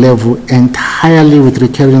spending level entirely with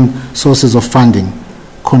recurring sources of funding,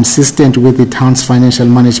 consistent with the town's financial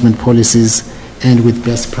management policies and with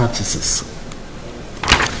best practices.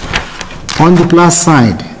 On the plus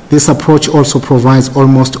side, this approach also provides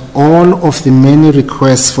almost all of the many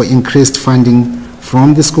requests for increased funding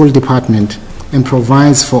from the school department and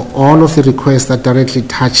provides for all of the requests that directly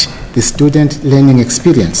touch the student learning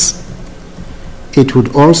experience. It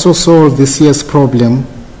would also solve this year's problem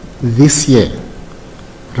this year,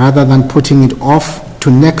 rather than putting it off to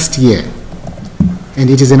next year. And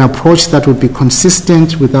it is an approach that would be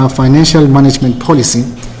consistent with our financial management policy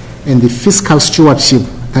and the fiscal stewardship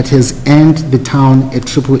that has earned the town a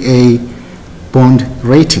AAA bond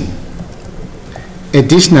rating.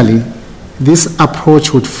 Additionally, this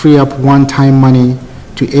approach would free up one-time money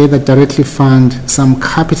to either directly fund some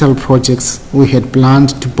capital projects we had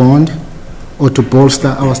planned to bond or to bolster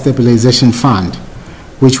our stabilization fund,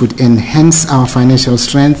 which would enhance our financial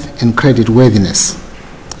strength and credit worthiness.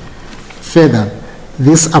 Further,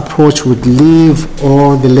 this approach would leave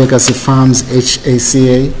all the Legacy Farms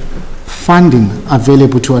HACA funding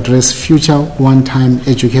available to address future one-time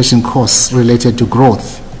education costs related to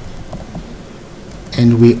growth.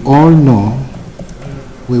 And we all know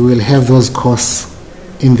we will have those costs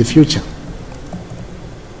in the future.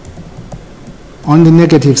 On the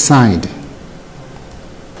negative side,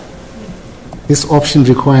 this option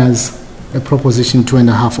requires a Proposition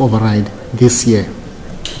 2.5 override this year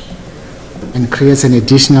and creates an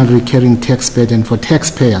additional recurring tax burden for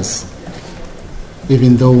taxpayers,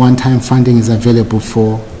 even though one-time funding is available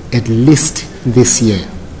for at least this year.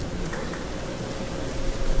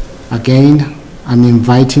 Again, I'm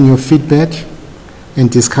inviting your feedback and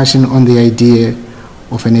discussion on the idea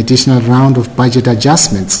of an additional round of budget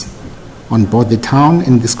adjustments on both the town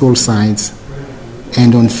and the school sides,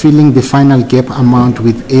 and on filling the final gap amount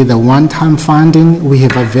with either one-time funding we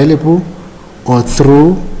have available or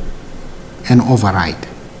through an override.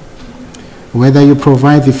 Whether you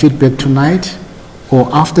provide the feedback tonight or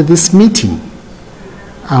after this meeting,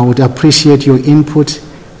 I would appreciate your input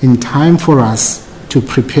in time for us to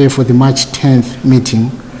prepare for the March 10th meeting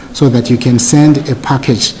so that you can send a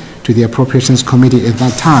package to the Appropriations Committee at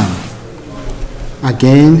that time.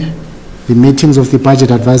 Again, the meetings of the Budget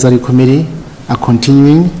Advisory Committee are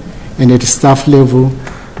continuing, and at staff level,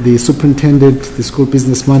 the superintendent, the school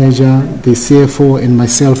business manager, the CFO, and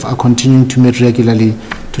myself are continuing to meet regularly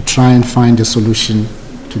to try and find a solution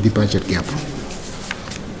to the budget gap.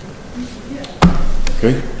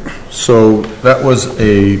 Okay, so that was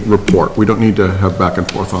a report. We don't need to have back and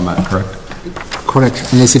forth on that, correct?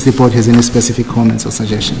 Correct, unless if the board has any specific comments or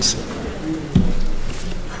suggestions.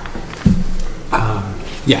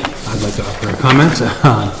 Yeah, I'd like to offer a comment.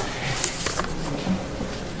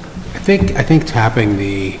 I think tapping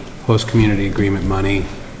the host community agreement money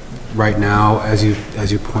right now, as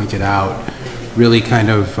you pointed out, really kind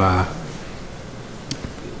of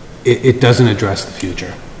it doesn't address the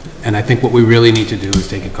future. And I think what we really need to do is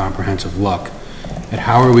take a comprehensive look at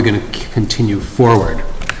how are we going to continue forward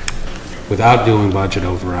without doing budget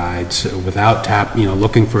overrides, without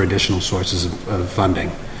looking for additional sources of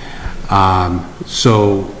funding.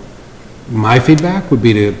 So my feedback would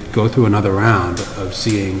be to go through another round of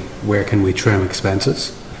seeing where can we trim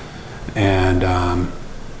expenses and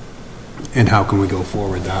how can we go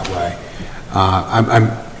forward that way.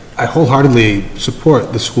 I wholeheartedly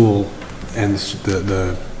support the school and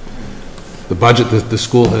the budget that the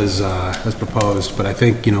school has proposed, but I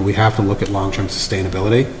think we have to look at long-term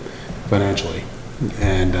sustainability financially,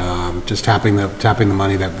 and just tapping the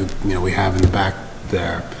money that we have in the back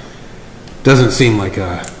there doesn't seem like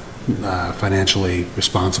a financially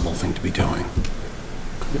responsible thing to be doing.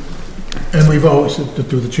 And we've always,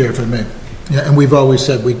 through the chair, if I may, and we've always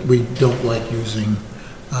said we don't like using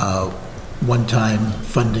one-time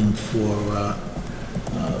funding for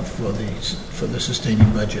the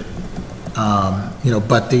sustaining budget.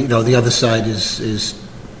 But the other side is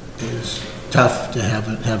tough to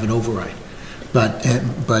have an override. But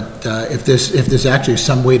if there's actually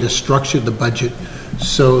some way to structure the budget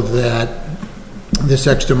so that this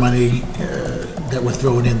extra money that we're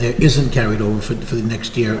throwing in there isn't carried over for the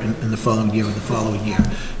next year and the following year and the following year.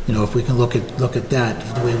 If we can look at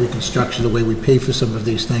that, the way we can structure, the way we pay for some of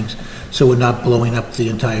these things, so we're not blowing up the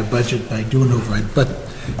entire budget by doing override. But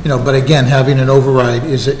again, having an override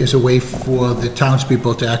is a way for the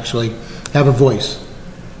townspeople to actually have a voice,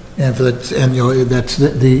 and that's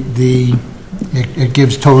it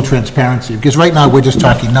gives total transparency, because right now we're just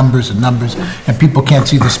talking numbers, and people can't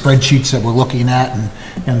see the spreadsheets that we're looking at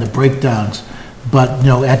and the breakdowns. But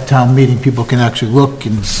at town meeting, people can actually look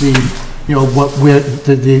and see what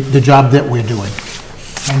the job that we're doing,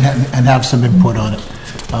 and have some input on it.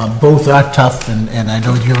 Both are tough, and I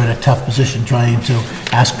know you're in a tough position trying to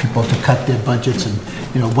ask people to cut their budgets,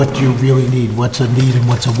 and what do you really need, what's a need and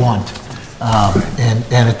what's a want. And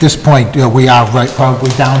at this point, we are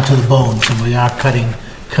probably down to the bones, and we are cutting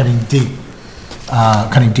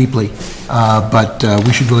deeply. But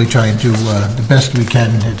we should really try and do the best we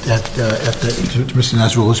can to Mr.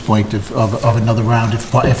 Nasrallah's point of another round,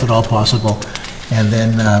 if at all possible. And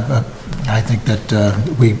then I think that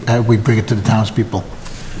we bring it to the townspeople.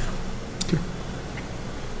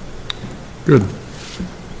 Good.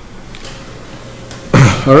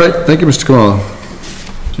 All right, thank you, Mr. Kamala.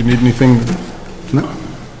 Do you need anything? No?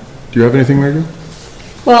 Do you have anything, Mary Jo?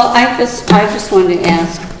 Well, I just wanted to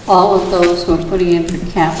ask all of those who are putting in for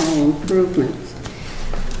capital improvements,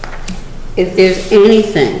 if there's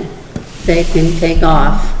anything they can take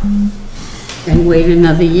off and wait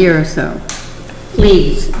another year or so,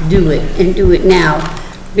 please do it, and do it now,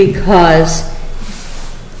 because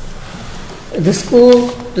the school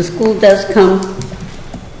does come,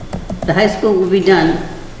 the high school will be done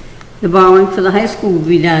The borrowing for the high school will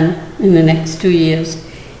be done in the next 2 years,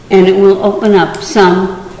 and it will open up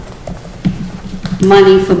some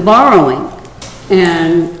money for borrowing.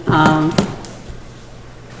 And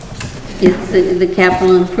the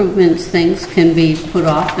capital improvements things can be put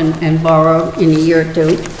off and borrowed in a year or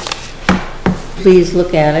two. Please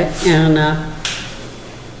look at it and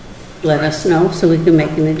let us know so we can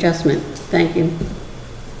make an adjustment. Thank you.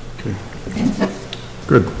 Okay.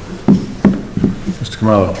 Good. Mr.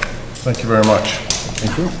 Camello, thank you very much.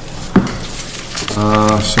 Thank you.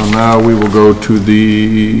 So now we will go to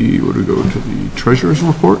the, treasurer's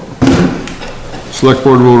report. Select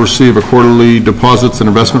Board will receive a quarterly deposits and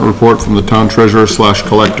investment report from the town treasurer /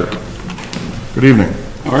 collector. Good evening.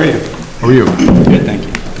 How are you? How are you? Good, thank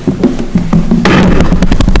you.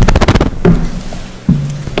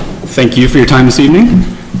 Thank you for your time this evening.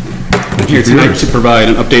 I'm here tonight to provide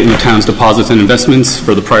an update on the town's deposits and investments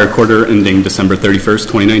for the prior quarter ending December 31st,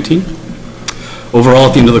 2019. Overall,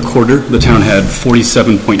 at the end of the quarter, the town had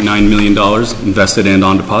 $47.9 million invested and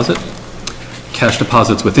on deposit. Cash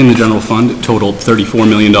deposits within the general fund totaled $34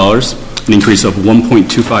 million, an increase of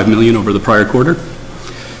 $1.25 million over the prior quarter.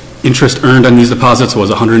 Interest earned on these deposits was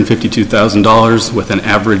 $152,000 with an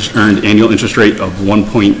average earned annual interest rate of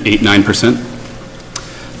 1.89%.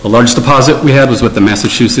 The largest deposit we had was with the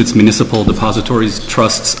Massachusetts Municipal Depositories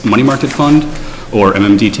Trust's Money Market Fund, or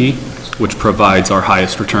MMDT, which provides our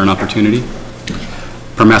highest return opportunity.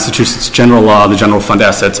 Per Massachusetts general law, the general fund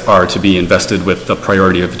assets are to be invested with the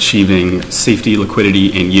priority of achieving safety,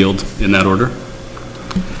 liquidity, and yield in that order.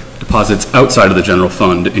 Deposits outside of the general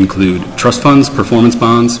fund include trust funds, performance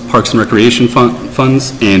bonds, parks and recreation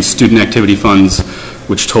funds, and student activity funds,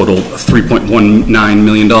 which total $3.19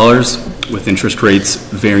 million, with interest rates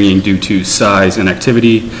varying due to size and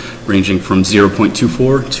activity, ranging from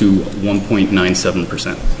 0.24 to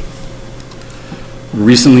 1.97%.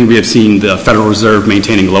 Recently, we have seen the Federal Reserve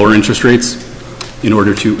maintaining lower interest rates. In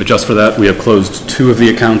order to adjust for that, we have closed 2 of the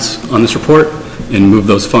accounts on this report and moved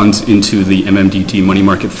those funds into the MMDT Money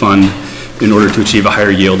Market Fund in order to achieve a higher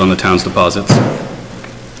yield on the town's deposits.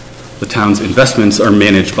 The town's investments are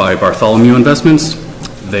managed by Bartholomew Investments.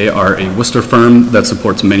 They are a Worcester firm that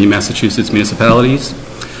supports many Massachusetts municipalities,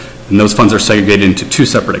 and those funds are segregated into 2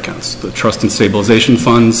 separate accounts, the Trust and Stabilization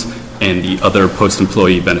Funds and the other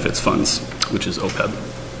Post-Employee Benefits Funds, which is OPEB.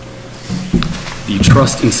 The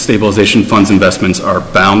Trust and Stabilization Funds investments are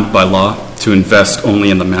bound by law to invest only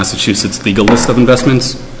in the Massachusetts legal list of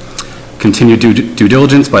investments. Continued due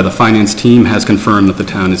diligence by the finance team has confirmed that the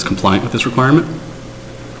town is compliant with this requirement.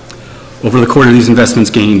 Over the quarter, these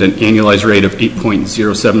investments gained an annualized rate of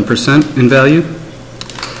 8.07% in value.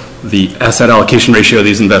 The asset allocation ratio of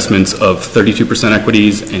these investments of 32%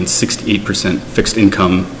 equities and 68% fixed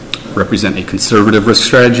income represent a conservative risk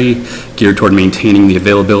strategy geared toward maintaining the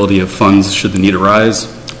availability of funds should the need arise,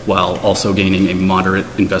 while also gaining a moderate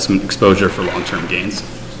investment exposure for long-term gains.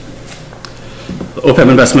 The OPEB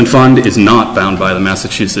investment fund is not bound by the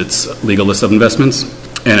Massachusetts legal list of investments,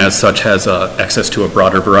 and as such has access to a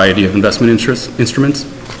broader variety of investment instruments.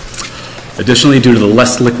 Additionally, due to the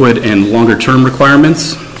less liquid and longer-term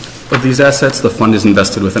requirements of these assets, the fund is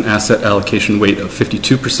invested with an asset allocation weight of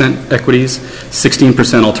 52% equities,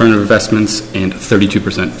 16% alternative investments, and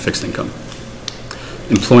 32% fixed income.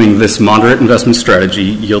 Employing this moderate investment strategy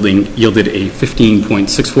yielded a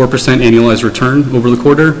 15.64% annualized return over the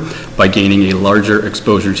quarter by gaining a larger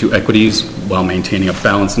exposure to equities while maintaining a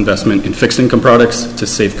balanced investment in fixed income products to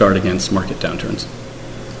safeguard against market downturns.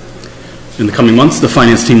 In the coming months, the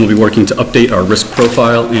finance team will be working to update our risk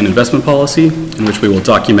profile and investment policy, in which we will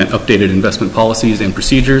document updated investment policies and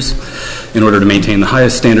procedures in order to maintain the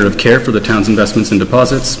highest standard of care for the town's investments and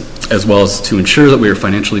deposits, as well as to ensure that we are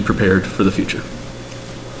financially prepared for the future.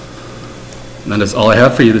 And that is all I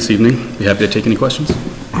have for you this evening. Be happy to take any questions.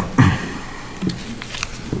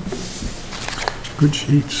 Good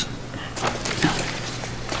sheets.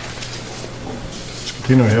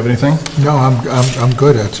 Tino, you have anything? No, I'm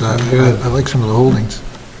good. I like some of the holdings.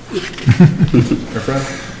 Your friend?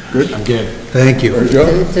 Good? I'm good. Thank you.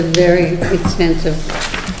 It's a very extensive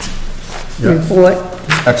report.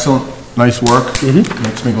 Excellent. Nice work.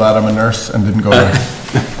 Makes me glad I'm a nurse and didn't go to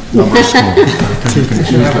number school. You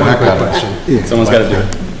confused the heck out of it. Someone's got to do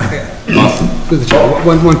it. Awesome.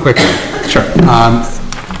 One quick one. Sure.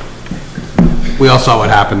 We all saw what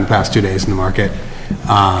happened the past 2 days in the market.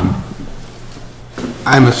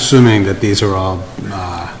 I'm assuming that these are all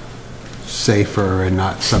safer and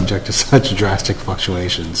not subject to such drastic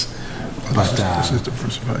fluctuations. But this is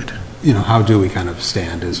diversified. You know, how do we kind of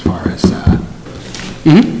stand as far as?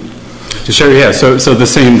 Sure, yeah. So the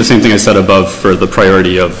same thing I said above for the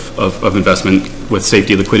priority of investment with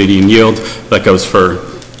safety, liquidity, and yield, that goes for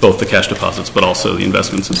both the cash deposits, but also the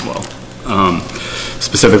investments as well.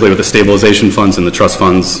 Specifically with the stabilization funds and the trust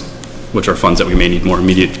funds, which are funds that we may need more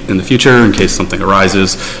immediate in the future in case something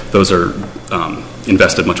arises, those are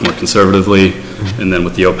invested much more conservatively. And then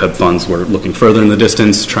with the OPEB funds, we're looking further in the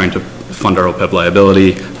distance, trying to fund our OPEB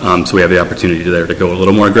liability. So we have the opportunity there to go a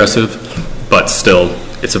little more aggressive, but still,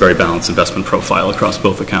 it's a very balanced investment profile across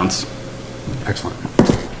both accounts. Excellent.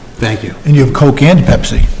 Thank you. And you have Coke and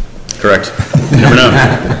Pepsi. Correct. You never know.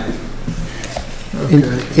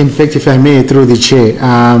 In fact, if I may, through the chair,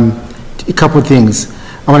 a couple of things.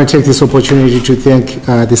 I want to take this opportunity to thank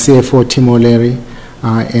the CFO, Tim O'Leary,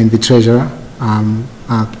 and the treasurer,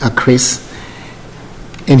 Chris.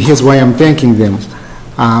 And here's why I'm thanking them.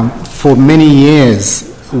 For many years,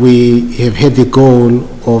 we have had the goal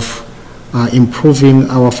of improving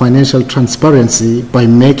our financial transparency by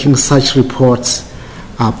making such reports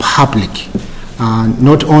public.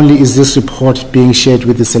 Not only is this report being shared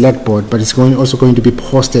with the select board, but it's also going to be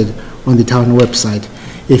posted on the town website.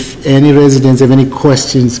 If any residents have any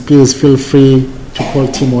questions, please feel free to call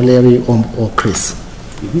Tim O'Leary or Chris.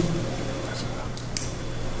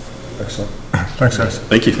 Excellent. Thanks, guys.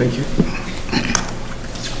 Thank you. Thank you.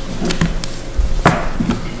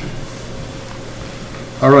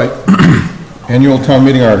 All right. Annual town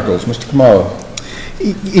meeting articles. Mr. Kamalo.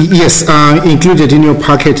 Yes, included in your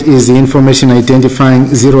packet is the information identifying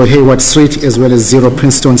 0 Hayward Street as well as 0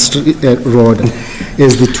 Princeton Street Road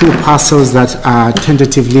as the two parcels that are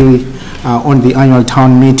tentatively on the annual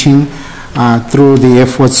town meeting. Through the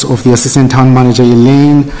efforts of the Assistant Town Manager,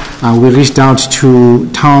 Elaine, we reached out to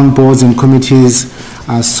town boards and committees,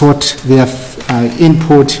 sought their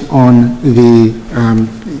input on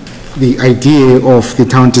the idea of the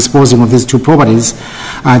town disposing of these two properties.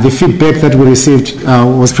 The feedback that we received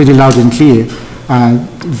was pretty loud and clear.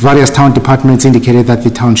 Various town departments indicated that the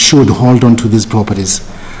town should hold on to these properties.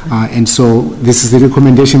 And so this is the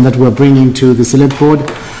recommendation that we're bringing to the select board.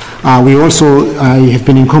 We also have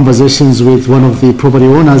been in conversations with one of the property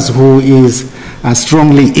owners who is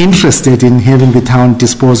strongly interested in having the town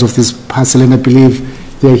dispose of this parcel, and I believe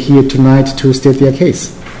they're here tonight to state their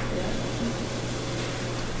case.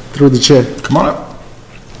 Through the chair. Come on up.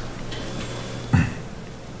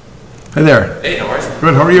 Hey there. Hey, how are you?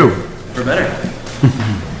 Good, how are you? We're better.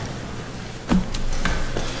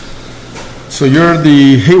 So you're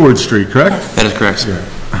the Hayward Street, correct? That is correct, sir.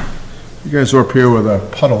 You guys were up here with a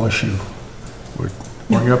puddle issue. Were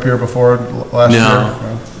you up here before last year?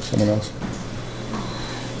 No, someone else.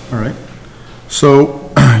 All right.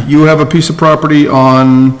 So you have a piece of property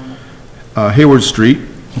on Hayward Street,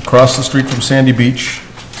 across the street from Sandy Beach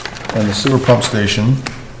and the sewer pump station.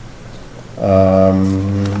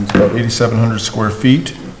 It's about 8,700 square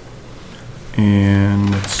feet,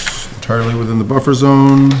 and it's entirely within the buffer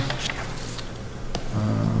zone.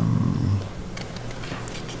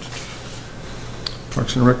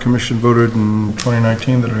 Parks and Rec Commission voted in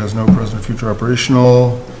 2019 that it has no present or future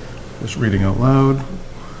operational. Just reading out loud.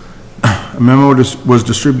 A memo was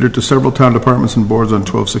distributed to several town departments and boards on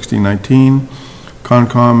 12/16/19.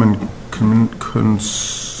 Concom and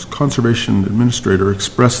Conservation Administrator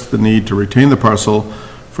expressed the need to retain the parcel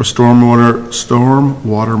for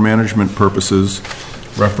stormwater management purposes,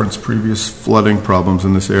 reference previous flooding problems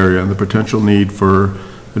in this area, and the potential need for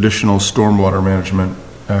additional stormwater management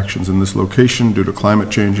actions in this location due to climate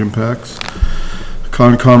change impacts.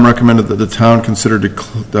 Concom recommended that the town consider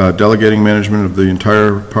delegating management of the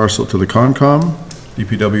entire parcel to the Concom.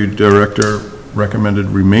 DPW Director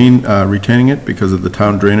recommended retaining it because of the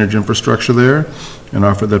town drainage infrastructure there, and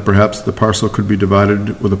offered that perhaps the parcel could be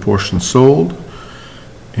divided with a portion sold.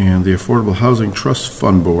 And the Affordable Housing Trust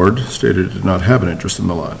Fund Board stated it did not have an interest in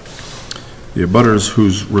the lot. The abutters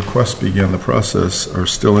whose request began the process are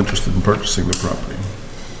still interested in purchasing the property.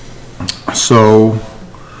 So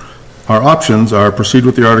our options are proceed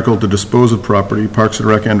with the article to dispose of property, Parks and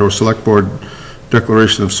Rec and/or Select Board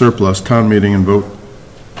declaration of surplus, town meeting vote,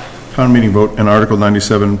 and Article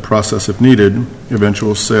 97 process if needed,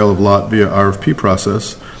 eventual sale of lot via RFP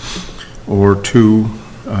process, or 2,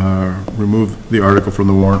 remove the article from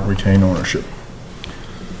the warrant, retain ownership.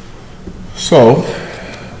 So,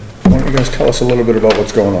 why don't you guys tell us a little bit about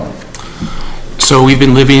what's going on? So we've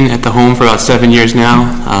been living at the home for about 7 years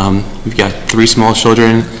now. We've got 3 small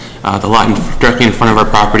children. The lot directly in front of our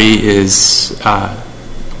property is an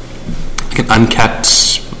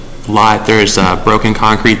unkept lot. There's broken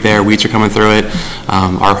concrete there. Weeds are coming through it.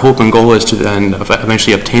 Our hope and goal is to then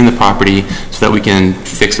eventually obtain the property so that we can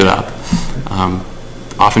fix it up.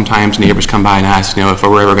 oftentimes neighbors come by and ask, if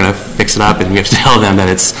we're ever going to fix it up, and we have to tell them that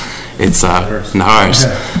it's not ours.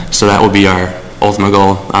 So that will be our ultimate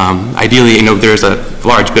goal. Ideally, there's a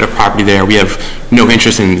large bit of property there. We have no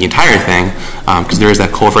interest in the entire thing because there is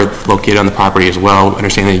that culvert located on the property as well.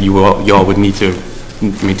 Understanding that you all would need to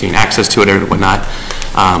maintain access to it or whatnot.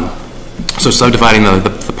 So subdividing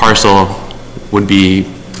the parcel would be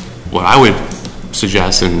what I would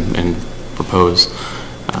suggest and propose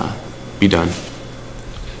be done.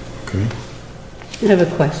 Okay. I have a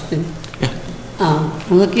question. Yeah.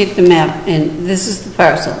 I'm looking at the map, and this is the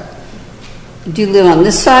parcel. Do you live on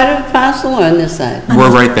this side of the parcel or on this side?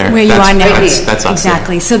 We're right there. Where you are now. That's us.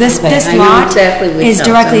 Exactly. So this I know lot exactly which is house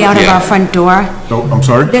directly I'm out of Yeah. our front door. No, I'm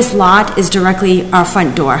sorry? This lot is directly our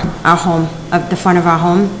front door, our home, of the front of our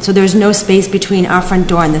home. So there's no space between our front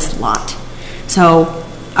door and this lot. So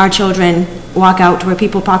our children walk out to where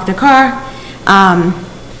people park their car.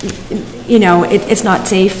 It's not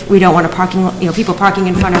safe. We don't want people parking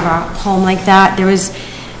in front of our home like that. There is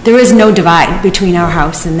no divide between our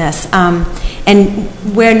house and this. And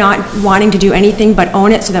we're not wanting to do anything but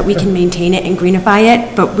own it so that we can maintain it and greenify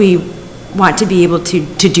it, but we want to be able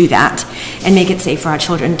to do that and make it safe for our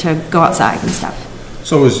children to go outside and stuff.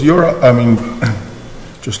 So is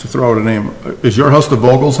just to throw out a name, is your house the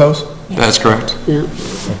Vogel's house? That's correct. Yeah.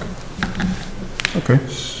 Okay.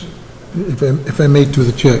 If I may, through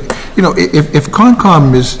the chair, if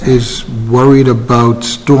Concom is worried about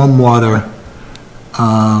stormwater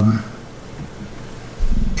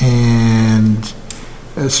and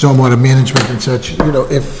stormwater management and such,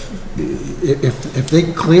 if they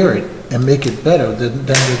clear it and make it better, then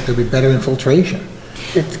there'll be better infiltration.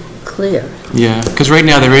 It's clear. Yeah, because right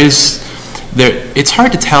now it's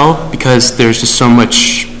hard to tell because there's just so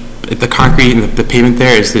much. The concrete and the pavement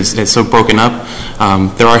there is so broken up.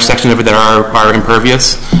 There are sections of it that are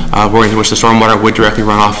impervious, in which the stormwater would directly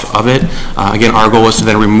run off of it. Again, our goal is to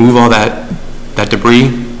then remove all that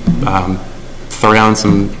debris, throw down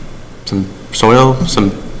some soil,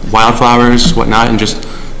 some wildflowers, whatnot, and just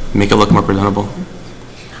make it look more presentable.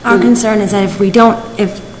 Our concern is that if we don't,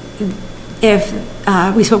 if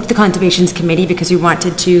we spoke to the Conservations Committee because we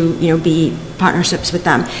wanted to, be partnerships with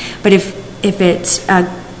them, but if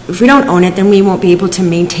we don't own it, then we won't be able to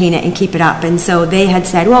maintain it and keep it up. And so they had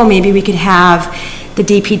said, well, maybe we could have the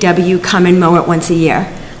DPW come and mow it once a year.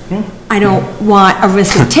 I don't want a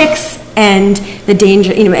risk of ticks and the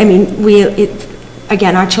danger,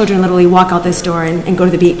 again, our children literally walk out this door and go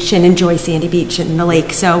to the beach and enjoy Sandy Beach and the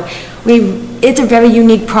lake. So it's a very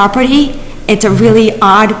unique property. It's a really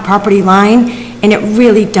odd property line, and it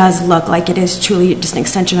really does look like it is truly just an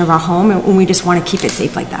extension of our home, and we just want to keep it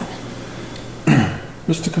safe like that.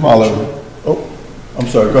 Mr. Khumalo. Oh, I'm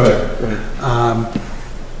sorry. Go ahead.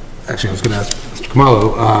 Actually, I was going to ask Mr.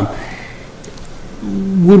 Khumalo,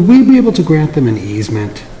 would we be able to grant them an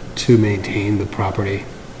easement to maintain the property?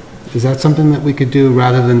 Is that something that we could do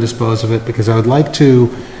rather than dispose of it? Because I would like to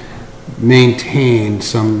maintain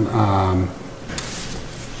some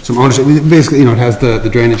ownership. Basically, it has the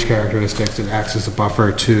drainage characteristics. It acts as a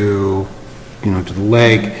buffer to the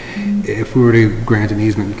lake. If we were to grant an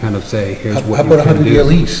easement and kind of say, here's what How you about a can do. 100-year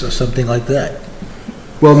lease or something like that?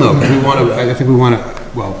 Well, no, I think we want to,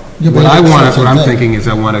 well, Yeah, what but I'm thinking is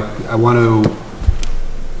I want to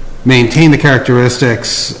maintain the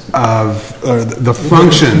characteristics of, or the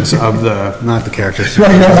functions of not the characteristics.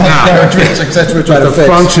 Right, characteristics, that's what we're trying to The fix.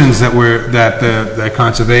 functions that the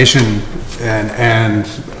conservation and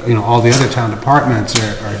all the other town departments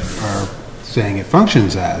are saying it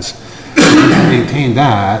functions as. Maintain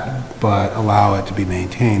that, but allow it to be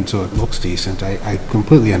maintained so it looks decent. I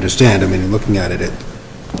completely understand. Looking at it,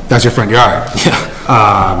 that's your front yard.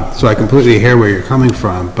 Yeah. So I completely hear where you're coming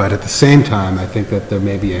from, but at the same time, I think that there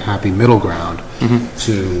may be a happy middle ground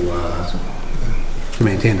to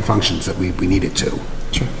maintain the functions that we need it to.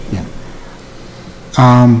 Sure. Yeah.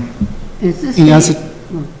 Is this in answer,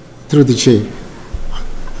 through the chair,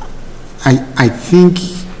 I think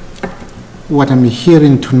what I'm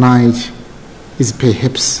hearing tonight is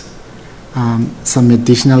perhaps some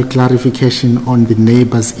additional clarification on the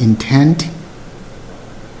neighbor's intent.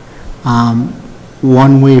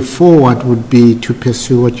 One way forward would be to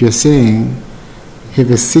pursue what you're saying,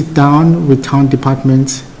 have a sit down with town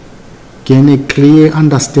departments, gain a clear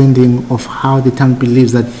understanding of how the town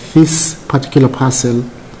believes that this particular parcel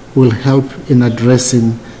will help in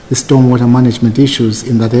addressing the stormwater management issues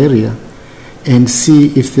in that area, and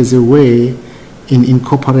see if there's a way in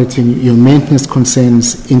incorporating your maintenance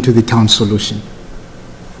concerns into the town solution.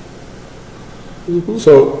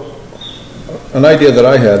 So, an idea that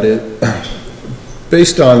I had,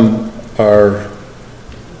 based on our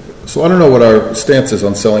So I don't know what our stance is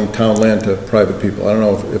on selling town land to private people. I don't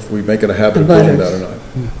know if we make it a habit of doing that or not.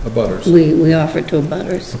 Abutters. We offer to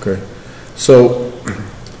abutters. Okay. So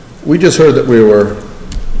we just heard that we were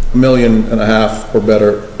 $1.5 million or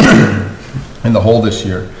better in the hole this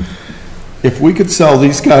year. If we could sell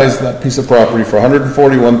these guys that piece of property for $141,000.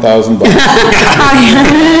 That's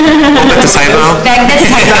a typo. That's a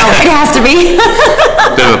typo. It has to be.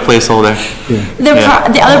 Bit of a placeholder.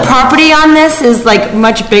 The other property on this is like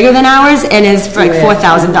much bigger than ours and is for like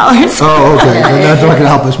 $4,000. Oh, okay, that's not gonna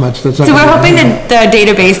help us much. That's not So we're gonna- hoping that the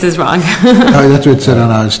database is wrong. Oh, that's what it said on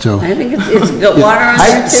ours, too. I think it's got water on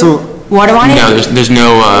there too. Water on it? No, there's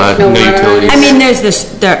no utilities. I mean, there's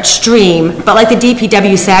the stream, but like the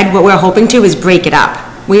DPW said, what we're hoping to is break it up.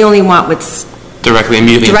 We only want what's Directly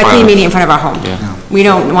immediately in front of us. immediate in front of our home. Yeah. We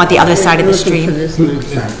don't want the other side of the stream. So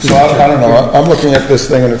I don't know, I'm looking at this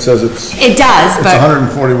thing and it says it's... It does, It's but...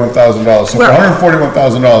 $141,000. So for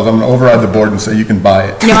 $141,000, I'm gonna override the board and say you can buy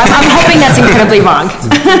it. No, I'm hoping that's incredibly wrong,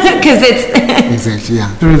 because it's... Exactly, yeah.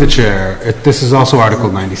 Through the chair, this is also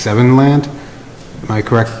Article 97 land, am I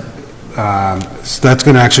correct? So that's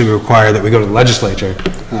going to actually require that we go to the legislature,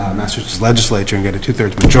 Massachusetts legislature, and get a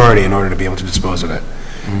 2/3 majority in order to be able to dispose of it.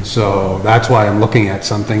 So that's why I'm looking at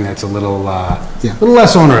something that's a little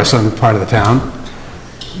less onerous on the part of the town.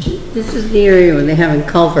 This is the area where they're having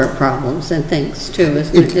culvert problems and things too,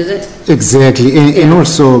 is it? Exactly, and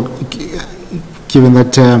also, given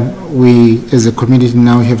that we, as a community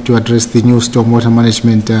now, have to address the new stormwater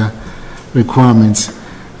management requirements,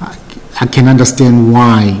 I can understand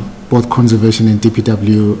why both conservation and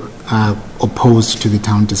DPW are opposed to the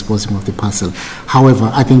town disposing of the parcel. However,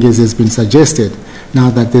 I think as has been suggested, now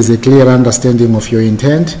that there's a clear understanding of your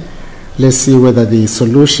intent, let's see whether the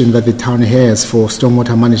solution that the town has for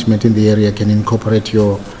stormwater management in the area can incorporate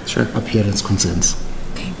your appearance concerns.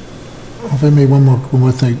 If I may, one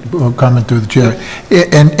more thing, comment through the chair.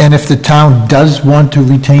 And if the town does want to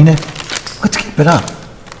retain it, let's keep it up.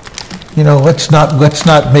 You know, let's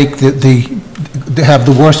not make have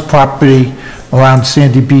the worst property around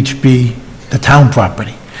Sandy Beach be the town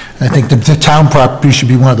property. I think the town property should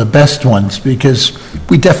be one of the best ones, because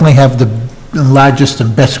we definitely have the largest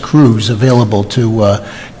and best crews available to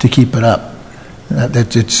keep it up.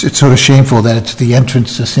 It's sort of shameful that it's the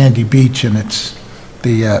entrance to Sandy Beach and it's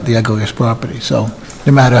the ugliest property. So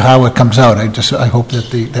no matter how it comes out, I hope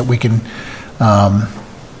that we can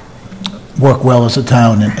work well as a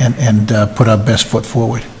town and put our best foot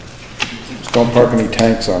forward. Just don't park any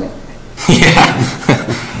tanks on it. I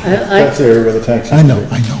That's the area where the tanks are. I know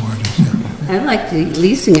where it is. I like the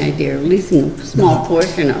leasing idea, leasing a small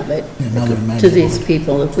portion of it to these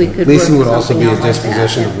people, if we could work Leasing would also something be a out like that.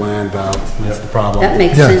 disposition of land, though, that's the problem. That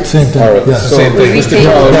makes Yeah, sense. same thing. All right, Yeah. It's the same thing. We Mr. retain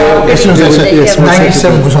Crowell, the property, As soon as I they said, get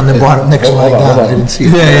 97 was on the bottom, next Hold line on, down, hold I on. didn't see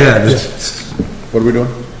it. What are we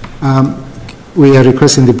doing? We are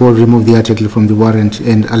requesting the board remove the article from the warrant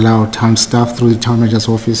and allow town staff through the town manager's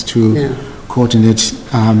office to coordinate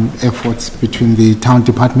efforts between the town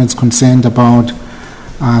departments concerned about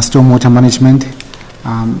stormwater management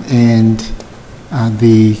and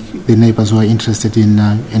the neighbors who are interested in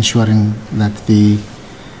ensuring that the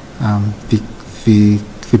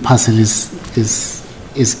parcel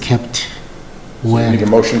is kept well. Need a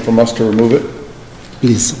motion from us to remove it?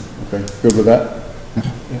 Please. Okay, good with that?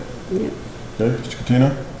 Yeah. Okay, Mr. Catino?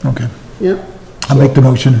 Okay. Yep. I'll make the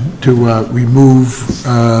motion to remove,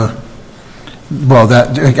 well,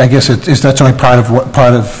 that, I guess that's only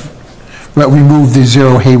remove the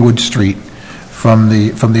 0 Haywood Street from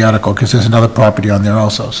the article, because there's another property on there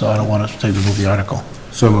also, so I don't want to say remove the article.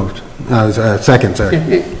 So moved. Second, sorry.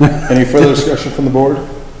 Any further discussion from the board?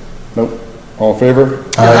 Nope. All in favor?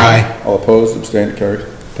 Aye. All opposed, abstained, carried.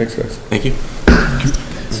 Thanks, guys. Thank you.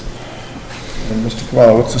 And Mr.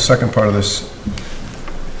 Cavallo, what's the second part of this?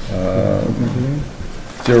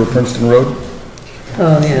 0 Princeton Road?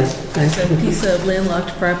 Oh, yes. It's a piece of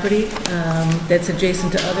landlocked property that's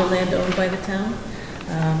adjacent to other land owned by the town.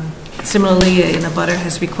 Similarly, an abutter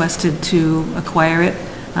has requested to acquire it.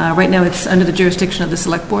 Right now, it's under the jurisdiction of the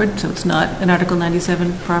Select Board, so it's not an Article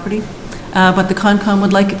 97 property, but the Concom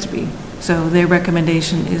would like it to be. So their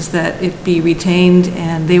recommendation is that it be retained,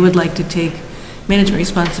 and they would like to take management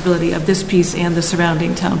responsibility of this piece and the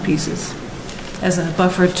surrounding town pieces as a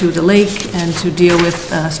buffer to the lake and to deal with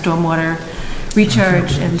stormwater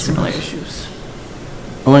recharge and similar issues.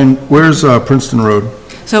 Elaine, where's Princeton Road?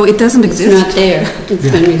 So it doesn't It's exist. not there. It's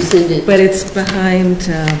been rescinded. But it's behind,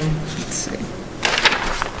 let's see.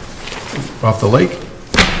 Off the lake?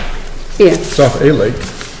 Yeah. It's off a lake.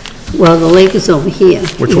 Well, the lake is over here.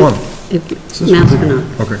 Which one?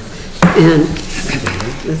 Maspinock. Okay. And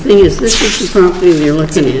The thing is, this is the property they're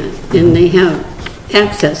looking at, and they have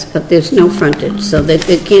access, but there's no frontage, so that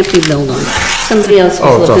it can't be built on. Somebody else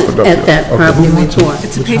was looking at that property before.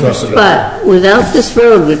 It's a paper street. But without this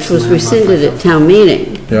road, which was rescinded at town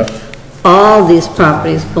meeting, Yeah. all these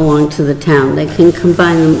properties belong to the town. They can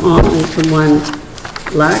combine them all into one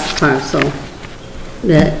large parcel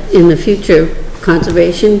that in the future,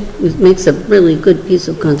 conservation, makes a really good piece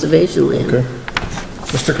of conservation land. Okay.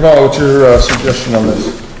 Mr. Kamala, what's your suggestion on this?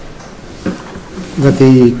 That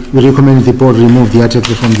we recommend the board remove the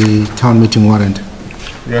article from the town meeting warrant.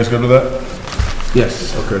 You guys good with that?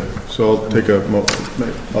 Yes. Okay, so I'll take a I'll hear a motion.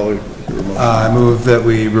 I move that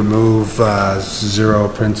we remove 0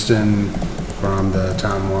 Princeton from the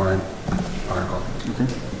town warrant article.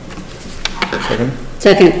 Second?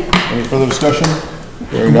 Second. Any further discussion?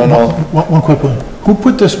 Hearing none, all. One quick one. Who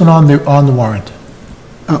put this one on the warrant?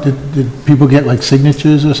 Did people get like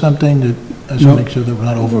signatures or something? I just want to make sure that we're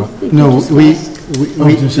not over. No, yes,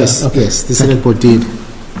 the select board did.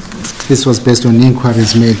 This was based on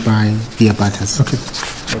inquiries made by the abutters. Okay.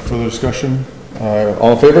 No further discussion?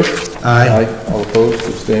 All in favor? Aye. All opposed,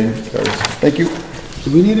 abstained, carries. Thank you.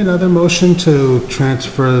 Do we need another motion to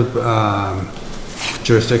transfer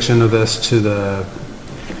jurisdiction of this to the,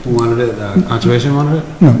 who wanted it, conservation wanted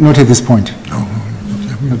it? No, not at this point. Not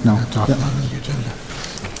now.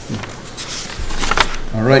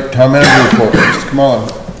 All right, town manager report, Mr. Kamala.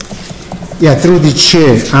 Yeah, through the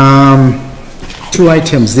chair, 2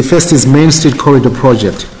 items. The first is Main Street Corridor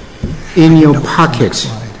Project. In your packet,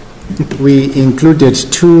 we included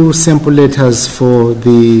 2 sample letters for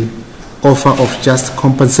the offer of just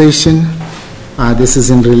compensation. This is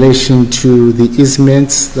in relation to the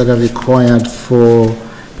easements that are required for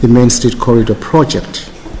the Main Street Corridor Project.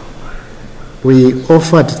 We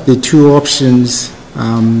offered the 2 options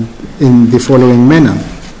in the following manner.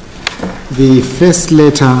 The first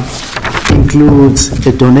letter includes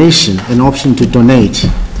a donation, an option to donate.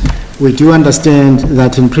 We do understand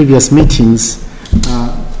that in previous meetings,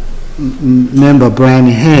 member Brian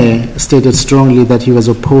Hare stated strongly that he was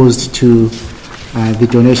opposed to the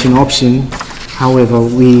donation option. However,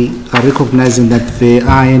 we are recognizing that there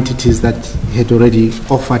are entities that had already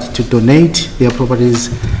offered to donate their properties,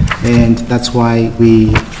 and that's why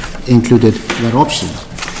we included that option.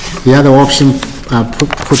 The other option,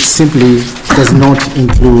 put simply, does not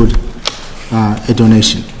include a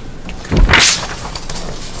donation.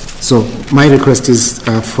 So my request is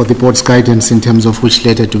for the board's guidance in terms of which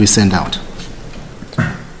letter do we send out.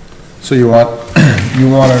 So you want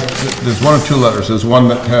there's 1 or 2 letters. There's one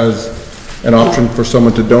that has an option for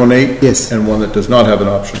someone to donate. Yes. And one that does not have an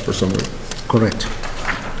option for someone. Correct.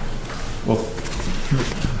 Well,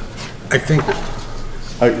 I think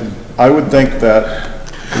I would think that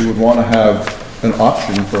we would want to have an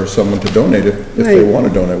option for someone to donate if they want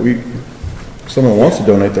to donate. Someone wants to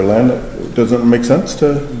donate their land, doesn't it make sense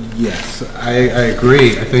to? Yes, I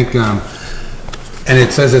agree. I think, and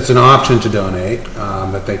it says it's an option to donate,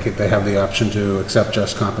 that they have the option to accept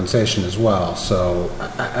just compensation as well. So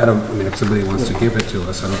I mean, if somebody wants to give it to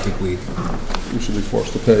us, I don't think we should be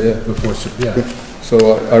forced to pay. Yeah, we're forced to. Yeah.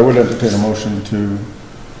 So I would entertain a motion to.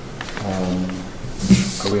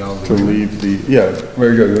 Are we all to leave the? Yeah,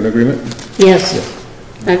 Mary Jo, you in agreement? Yes.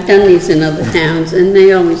 I've done these in other towns, and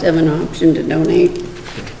they always have an option to donate.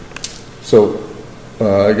 So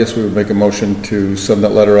I guess we would make a motion to send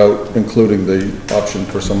that letter out, including the option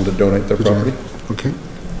for someone to donate their property. Okay.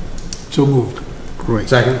 So moved. Great.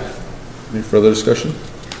 Second. Any further discussion?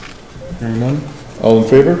 Hearing none? All in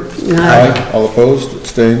favor? Aye. All opposed?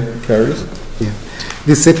 Abstained? Carries? Yeah.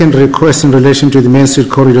 The second request in relation to the Main Street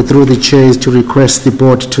Corridor through the chair is to request the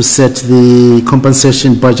board to set the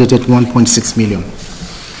compensation budget at 1.6 million.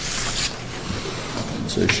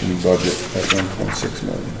 Compensation budget at 1.6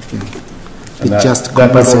 million. The just that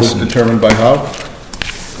number was compensation. determined by how?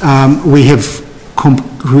 We have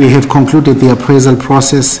concluded the appraisal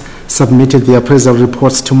process, submitted the appraisal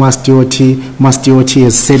reports to Mass DOT. Mass DOT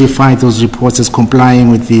has certified those reports as complying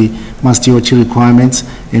with the Mass DOT requirements,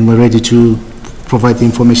 and we're ready to provide the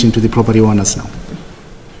information to the property owners now.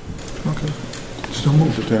 Okay. So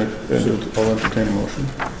moved. I'll entertain a motion.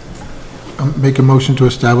 Make a motion to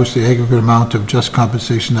establish the aggregate amount of just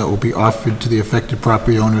compensation that will be offered to the affected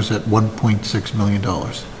property owners at $1.6 million.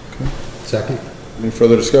 Okay. Second. Any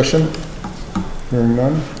further discussion? Hearing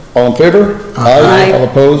none. All in favor? Aye. All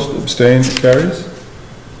opposed? Abstained? Carries?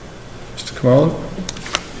 Mr. Kamala?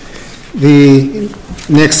 The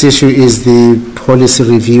next issue is the policy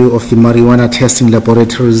review of the marijuana testing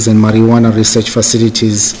laboratories and marijuana research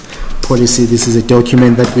facilities policy. This is a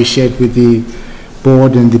document that we shared with the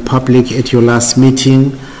board and the public at your last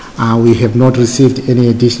meeting. We have not received any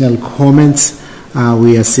additional comments.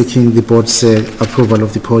 We are seeking the board's approval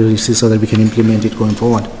of the policy so that we can implement it going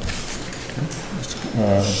forward.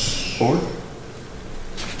 Board?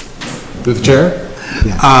 Through the chair?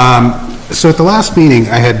 So at the last meeting,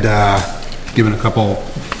 I had given a couple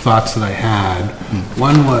thoughts that I had.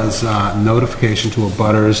 One was notification to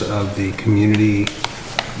abutters of the community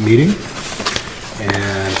meeting.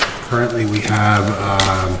 And currently we have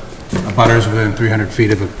abutters within 300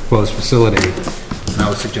 feet of a proposed facility. And I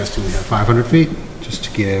was suggesting we have 500 feet, just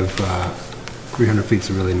to give 300 feet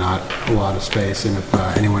is really not a lot of space. And if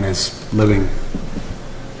anyone is living,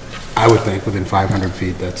 I would think, within 500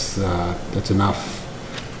 feet, that's enough.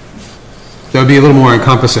 That would be a little more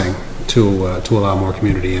encompassing to allow more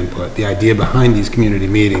community input. The idea behind these community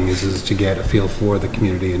meetings is to get a feel for the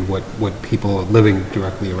community and what people living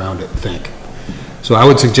directly around it think. So I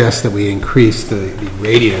would suggest that we increase the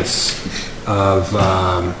radius of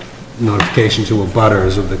notification to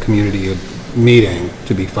abutters of the community meeting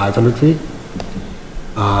to be 500 feet.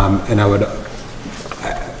 And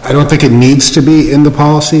I don't think it needs to be in the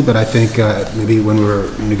policy, but I think maybe when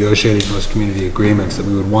we're negotiating those community agreements that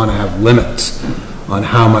we would want to have limits on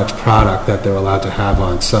how much product that they're allowed to have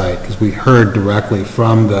on site, because we heard directly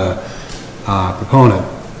from the proponent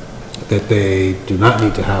that they do not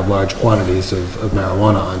need to have large quantities of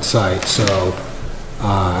marijuana on site. So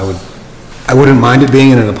I wouldn't mind it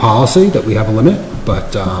being in the policy that we have a limit,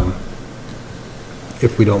 but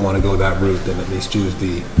if we don't want to go that route, then at least use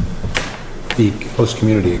the host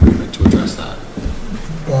community agreement to address that.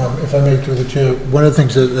 If I may, through the chair, one of the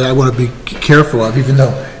things that I want to be careful of, even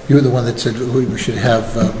though you're the one that said we should have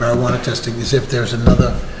marijuana testing, is if there's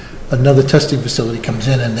another testing facility comes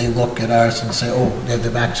in and they look at ours and say, oh,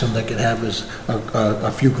 the maximum they can have is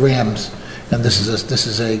a few grams, and this is a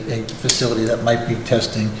facility that might be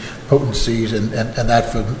testing potencies and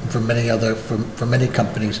that for many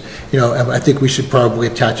companies, and I think we should probably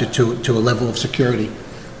attach it to a level of security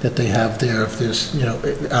that they have there, if there's,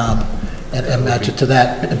 and match it to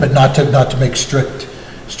that, but not to make strict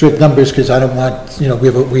numbers, because I don't want,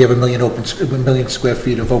 we have a million square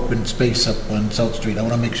feet of open space up on South Street. I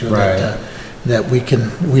want to make sure that we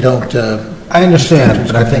don't. I understand,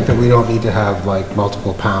 but I think that we don't need to have like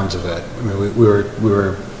multiple pounds of it. I mean, we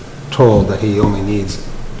were told that he only needs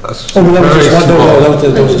a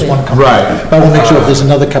that was just one company. Right. But I want to make sure if there's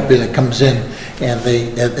another company that comes in and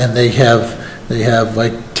they have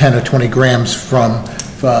like 10 or 20 grams from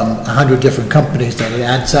 100 different companies, that it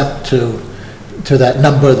adds up to that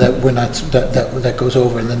number that we're not that goes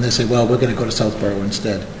over, and then they say, well, we're going to go to Southborough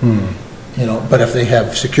instead. But if they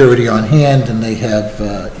have security on hand and they have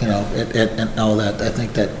and all that, I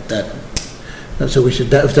think that so we should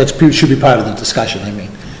that should be part of the discussion. I mean,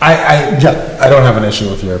 I don't have an issue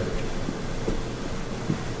with your.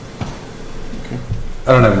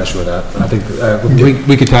 I don't have an issue with that. I think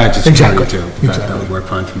we could tie it to security too. That would work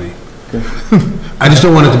fine for me. I just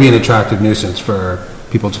don't want it to be an attractive nuisance for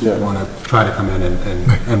people to want to try to come in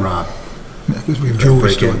and rob. Yeah, because we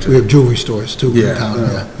have jewelry stores too in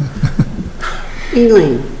town.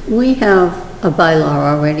 Elaine, we have a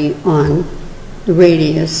bylaw already on the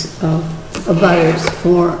radius of abutters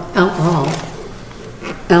for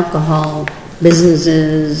alcohol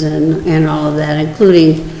businesses and all of that,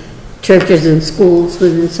 including churches and schools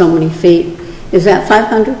within so many feet. Is that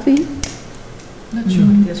 500 feet? Not sure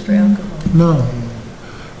what it is for alcohol. No.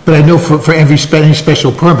 But I know for any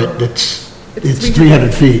special permit, it's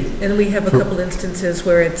 300 feet. And we have a couple instances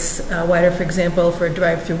where it's wider, for example, for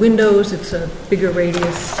drive-through windows, it's a bigger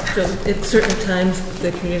radius. So at certain times,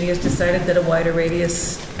 the community has decided that a wider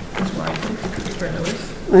radius is wide for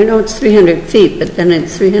others. I know it's 300 feet, but then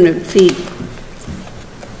it's 300 feet.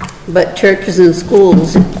 But churches and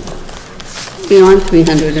schools beyond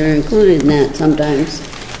 300 are included in that sometimes,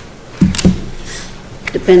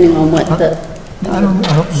 depending on what the... I don't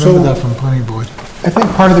remember that from planning board. I think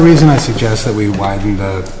part of the reason I suggest that we widen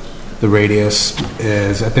the radius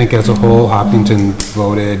is I think as a whole, Hopkinton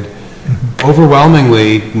voted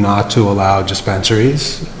overwhelmingly not to allow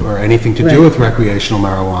dispensaries or anything to do with recreational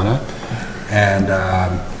marijuana, and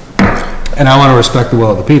I want to respect the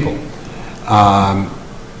will of the people.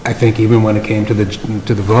 I think even when it came to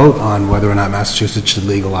the vote on whether or not Massachusetts should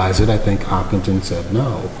legalize it, I think Hopkinton said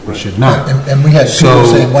no, we should not. And we had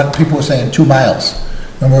people were saying 2 miles.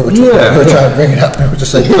 And we were trying to bring it up, and we were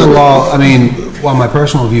just like... Well, I mean, while my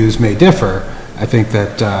personal views may differ, I think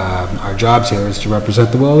that our jobs here is to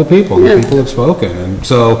represent the will of the people. The people have spoken, and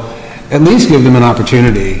so at least give them an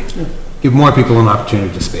opportunity, give more people an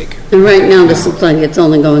opportunity to speak. And right now, this looks like it's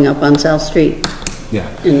only going up on South Street. Yeah.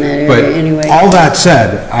 In that area but anyway. All that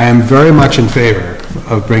said, I am very much in favor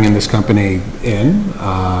of bringing this company in.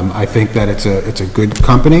 I think that it's a good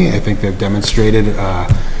company. I think they've demonstrated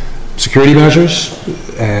security measures,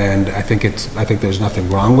 and I think there's nothing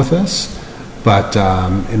wrong with this. But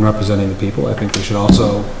in representing the people, I think we should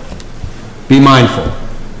also be mindful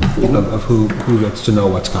of who gets to know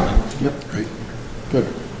what's coming. Yep. Great. Good.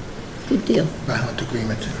 Good deal. Violent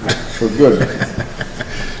agreement. So good.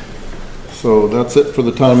 So that's it for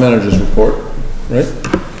the town manager's report, right?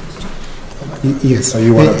 Yes.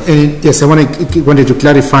 You wanna- Yes, I wanted to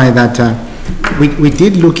clarify that we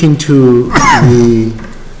did look into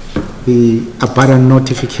the abutment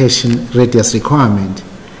notification radius requirement,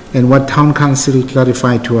 and what town council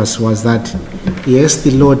clarified to us was that yes,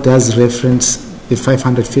 the law does reference the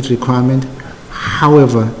 500 feet requirement.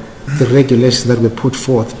 However, the regulations that were put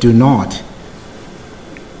forth do not.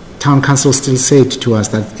 Town council still said to us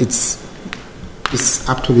that it's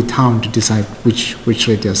up to the town to decide which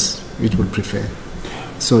radius it would prefer.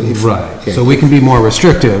 So if Right. yeah, So we can be more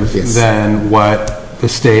restrictive Yes. than what the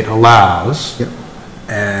state allows. Yep.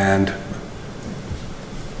 And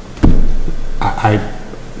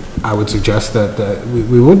I would suggest that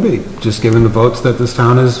we would be, just given the votes that this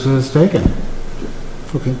town has taken.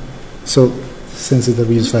 Okay. So since that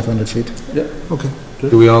we use 500 feet. Yep. Okay.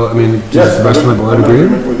 Do we all, I mean, does the rest of the board agree?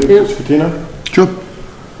 With you, Mr. Catino? Sure.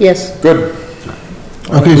 Yes. Good.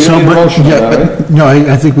 Okay, We so, need a but, motion on yeah, that, right? no,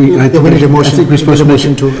 I think we, I think we need a motion. I think we're supposed to We make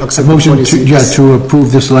need a motion to accept a the motion policy. to, yeah, to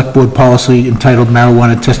approve the select board policy entitled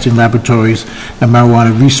marijuana testing laboratories and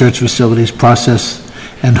marijuana research facilities process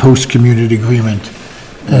and host community agreement.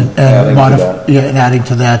 And Adding to that. yeah, and adding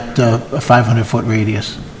to that, a 500-foot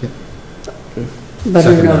radius. But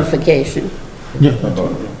a notification. Yeah.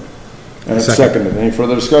 And it's seconded. Any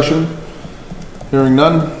further discussion? Hearing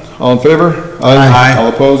none. All in favor? Aye. All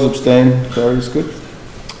opposed, abstain, carries. Good.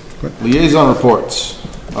 Liaison reports.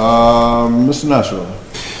 Mr. Nashville.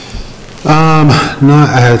 No,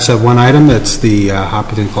 I had said one item. That's the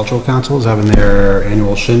Hopkinton Cultural Council is having their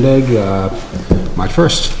annual shindig March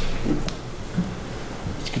 1st.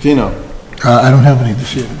 Mr. Catino. I don't have any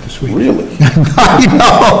this week. Really? I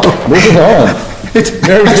know. Moving on.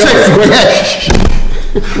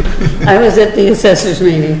 I was at the assessors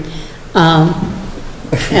meeting.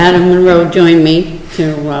 Adam Monroe joined me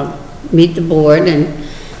to meet the board, and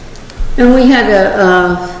we had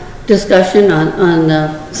a discussion on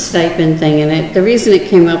the stipend thing, and the reason it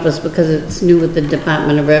came up was because it's new with the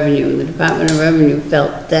Department of Revenue, and the Department of Revenue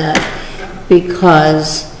felt that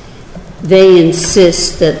because they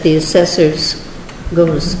insist that the assessors go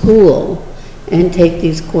to school and take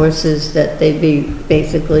these courses, that they be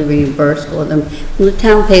basically reimbursed for them. And the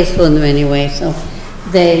town pays for them anyway, so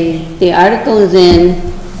the article is in,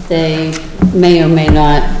 they may or may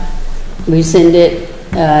not rescind it,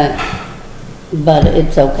 but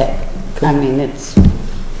it's okay. I mean,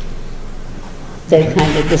 they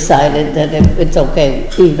kind of decided that it's okay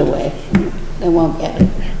either way. They won't get it.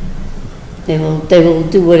 They will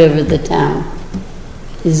do whatever the town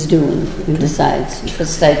is doing and decides for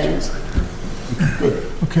stipends. Good.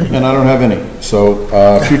 Okay. And I don't have any. So,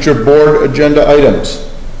 future board agenda items.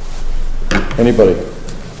 Anybody?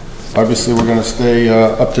 Obviously, we're going to stay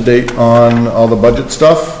up to date on all the budget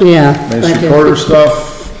stuff. Yeah. Mason Recorder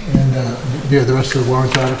stuff. And, yeah, the rest of the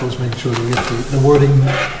warrant articles, make sure that we get the wording.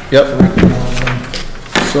 Yep.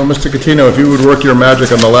 So, Mr. Catino, if you would work your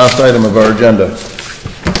magic on the last item of our agenda.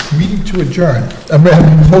 Meeting to adjourn.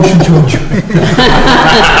 Motion to adjourn.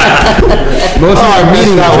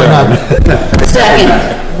 Meeting that one up. Second.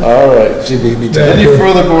 All right. Any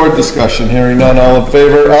further board discussion? Hearing none, all in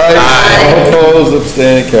favor? Aye. All opposed,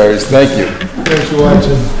 abstaining, carries. Thank you. Thanks for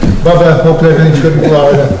watching. Bubba, hope everything's good in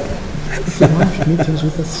Florida. Meetings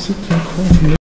with us, she can call from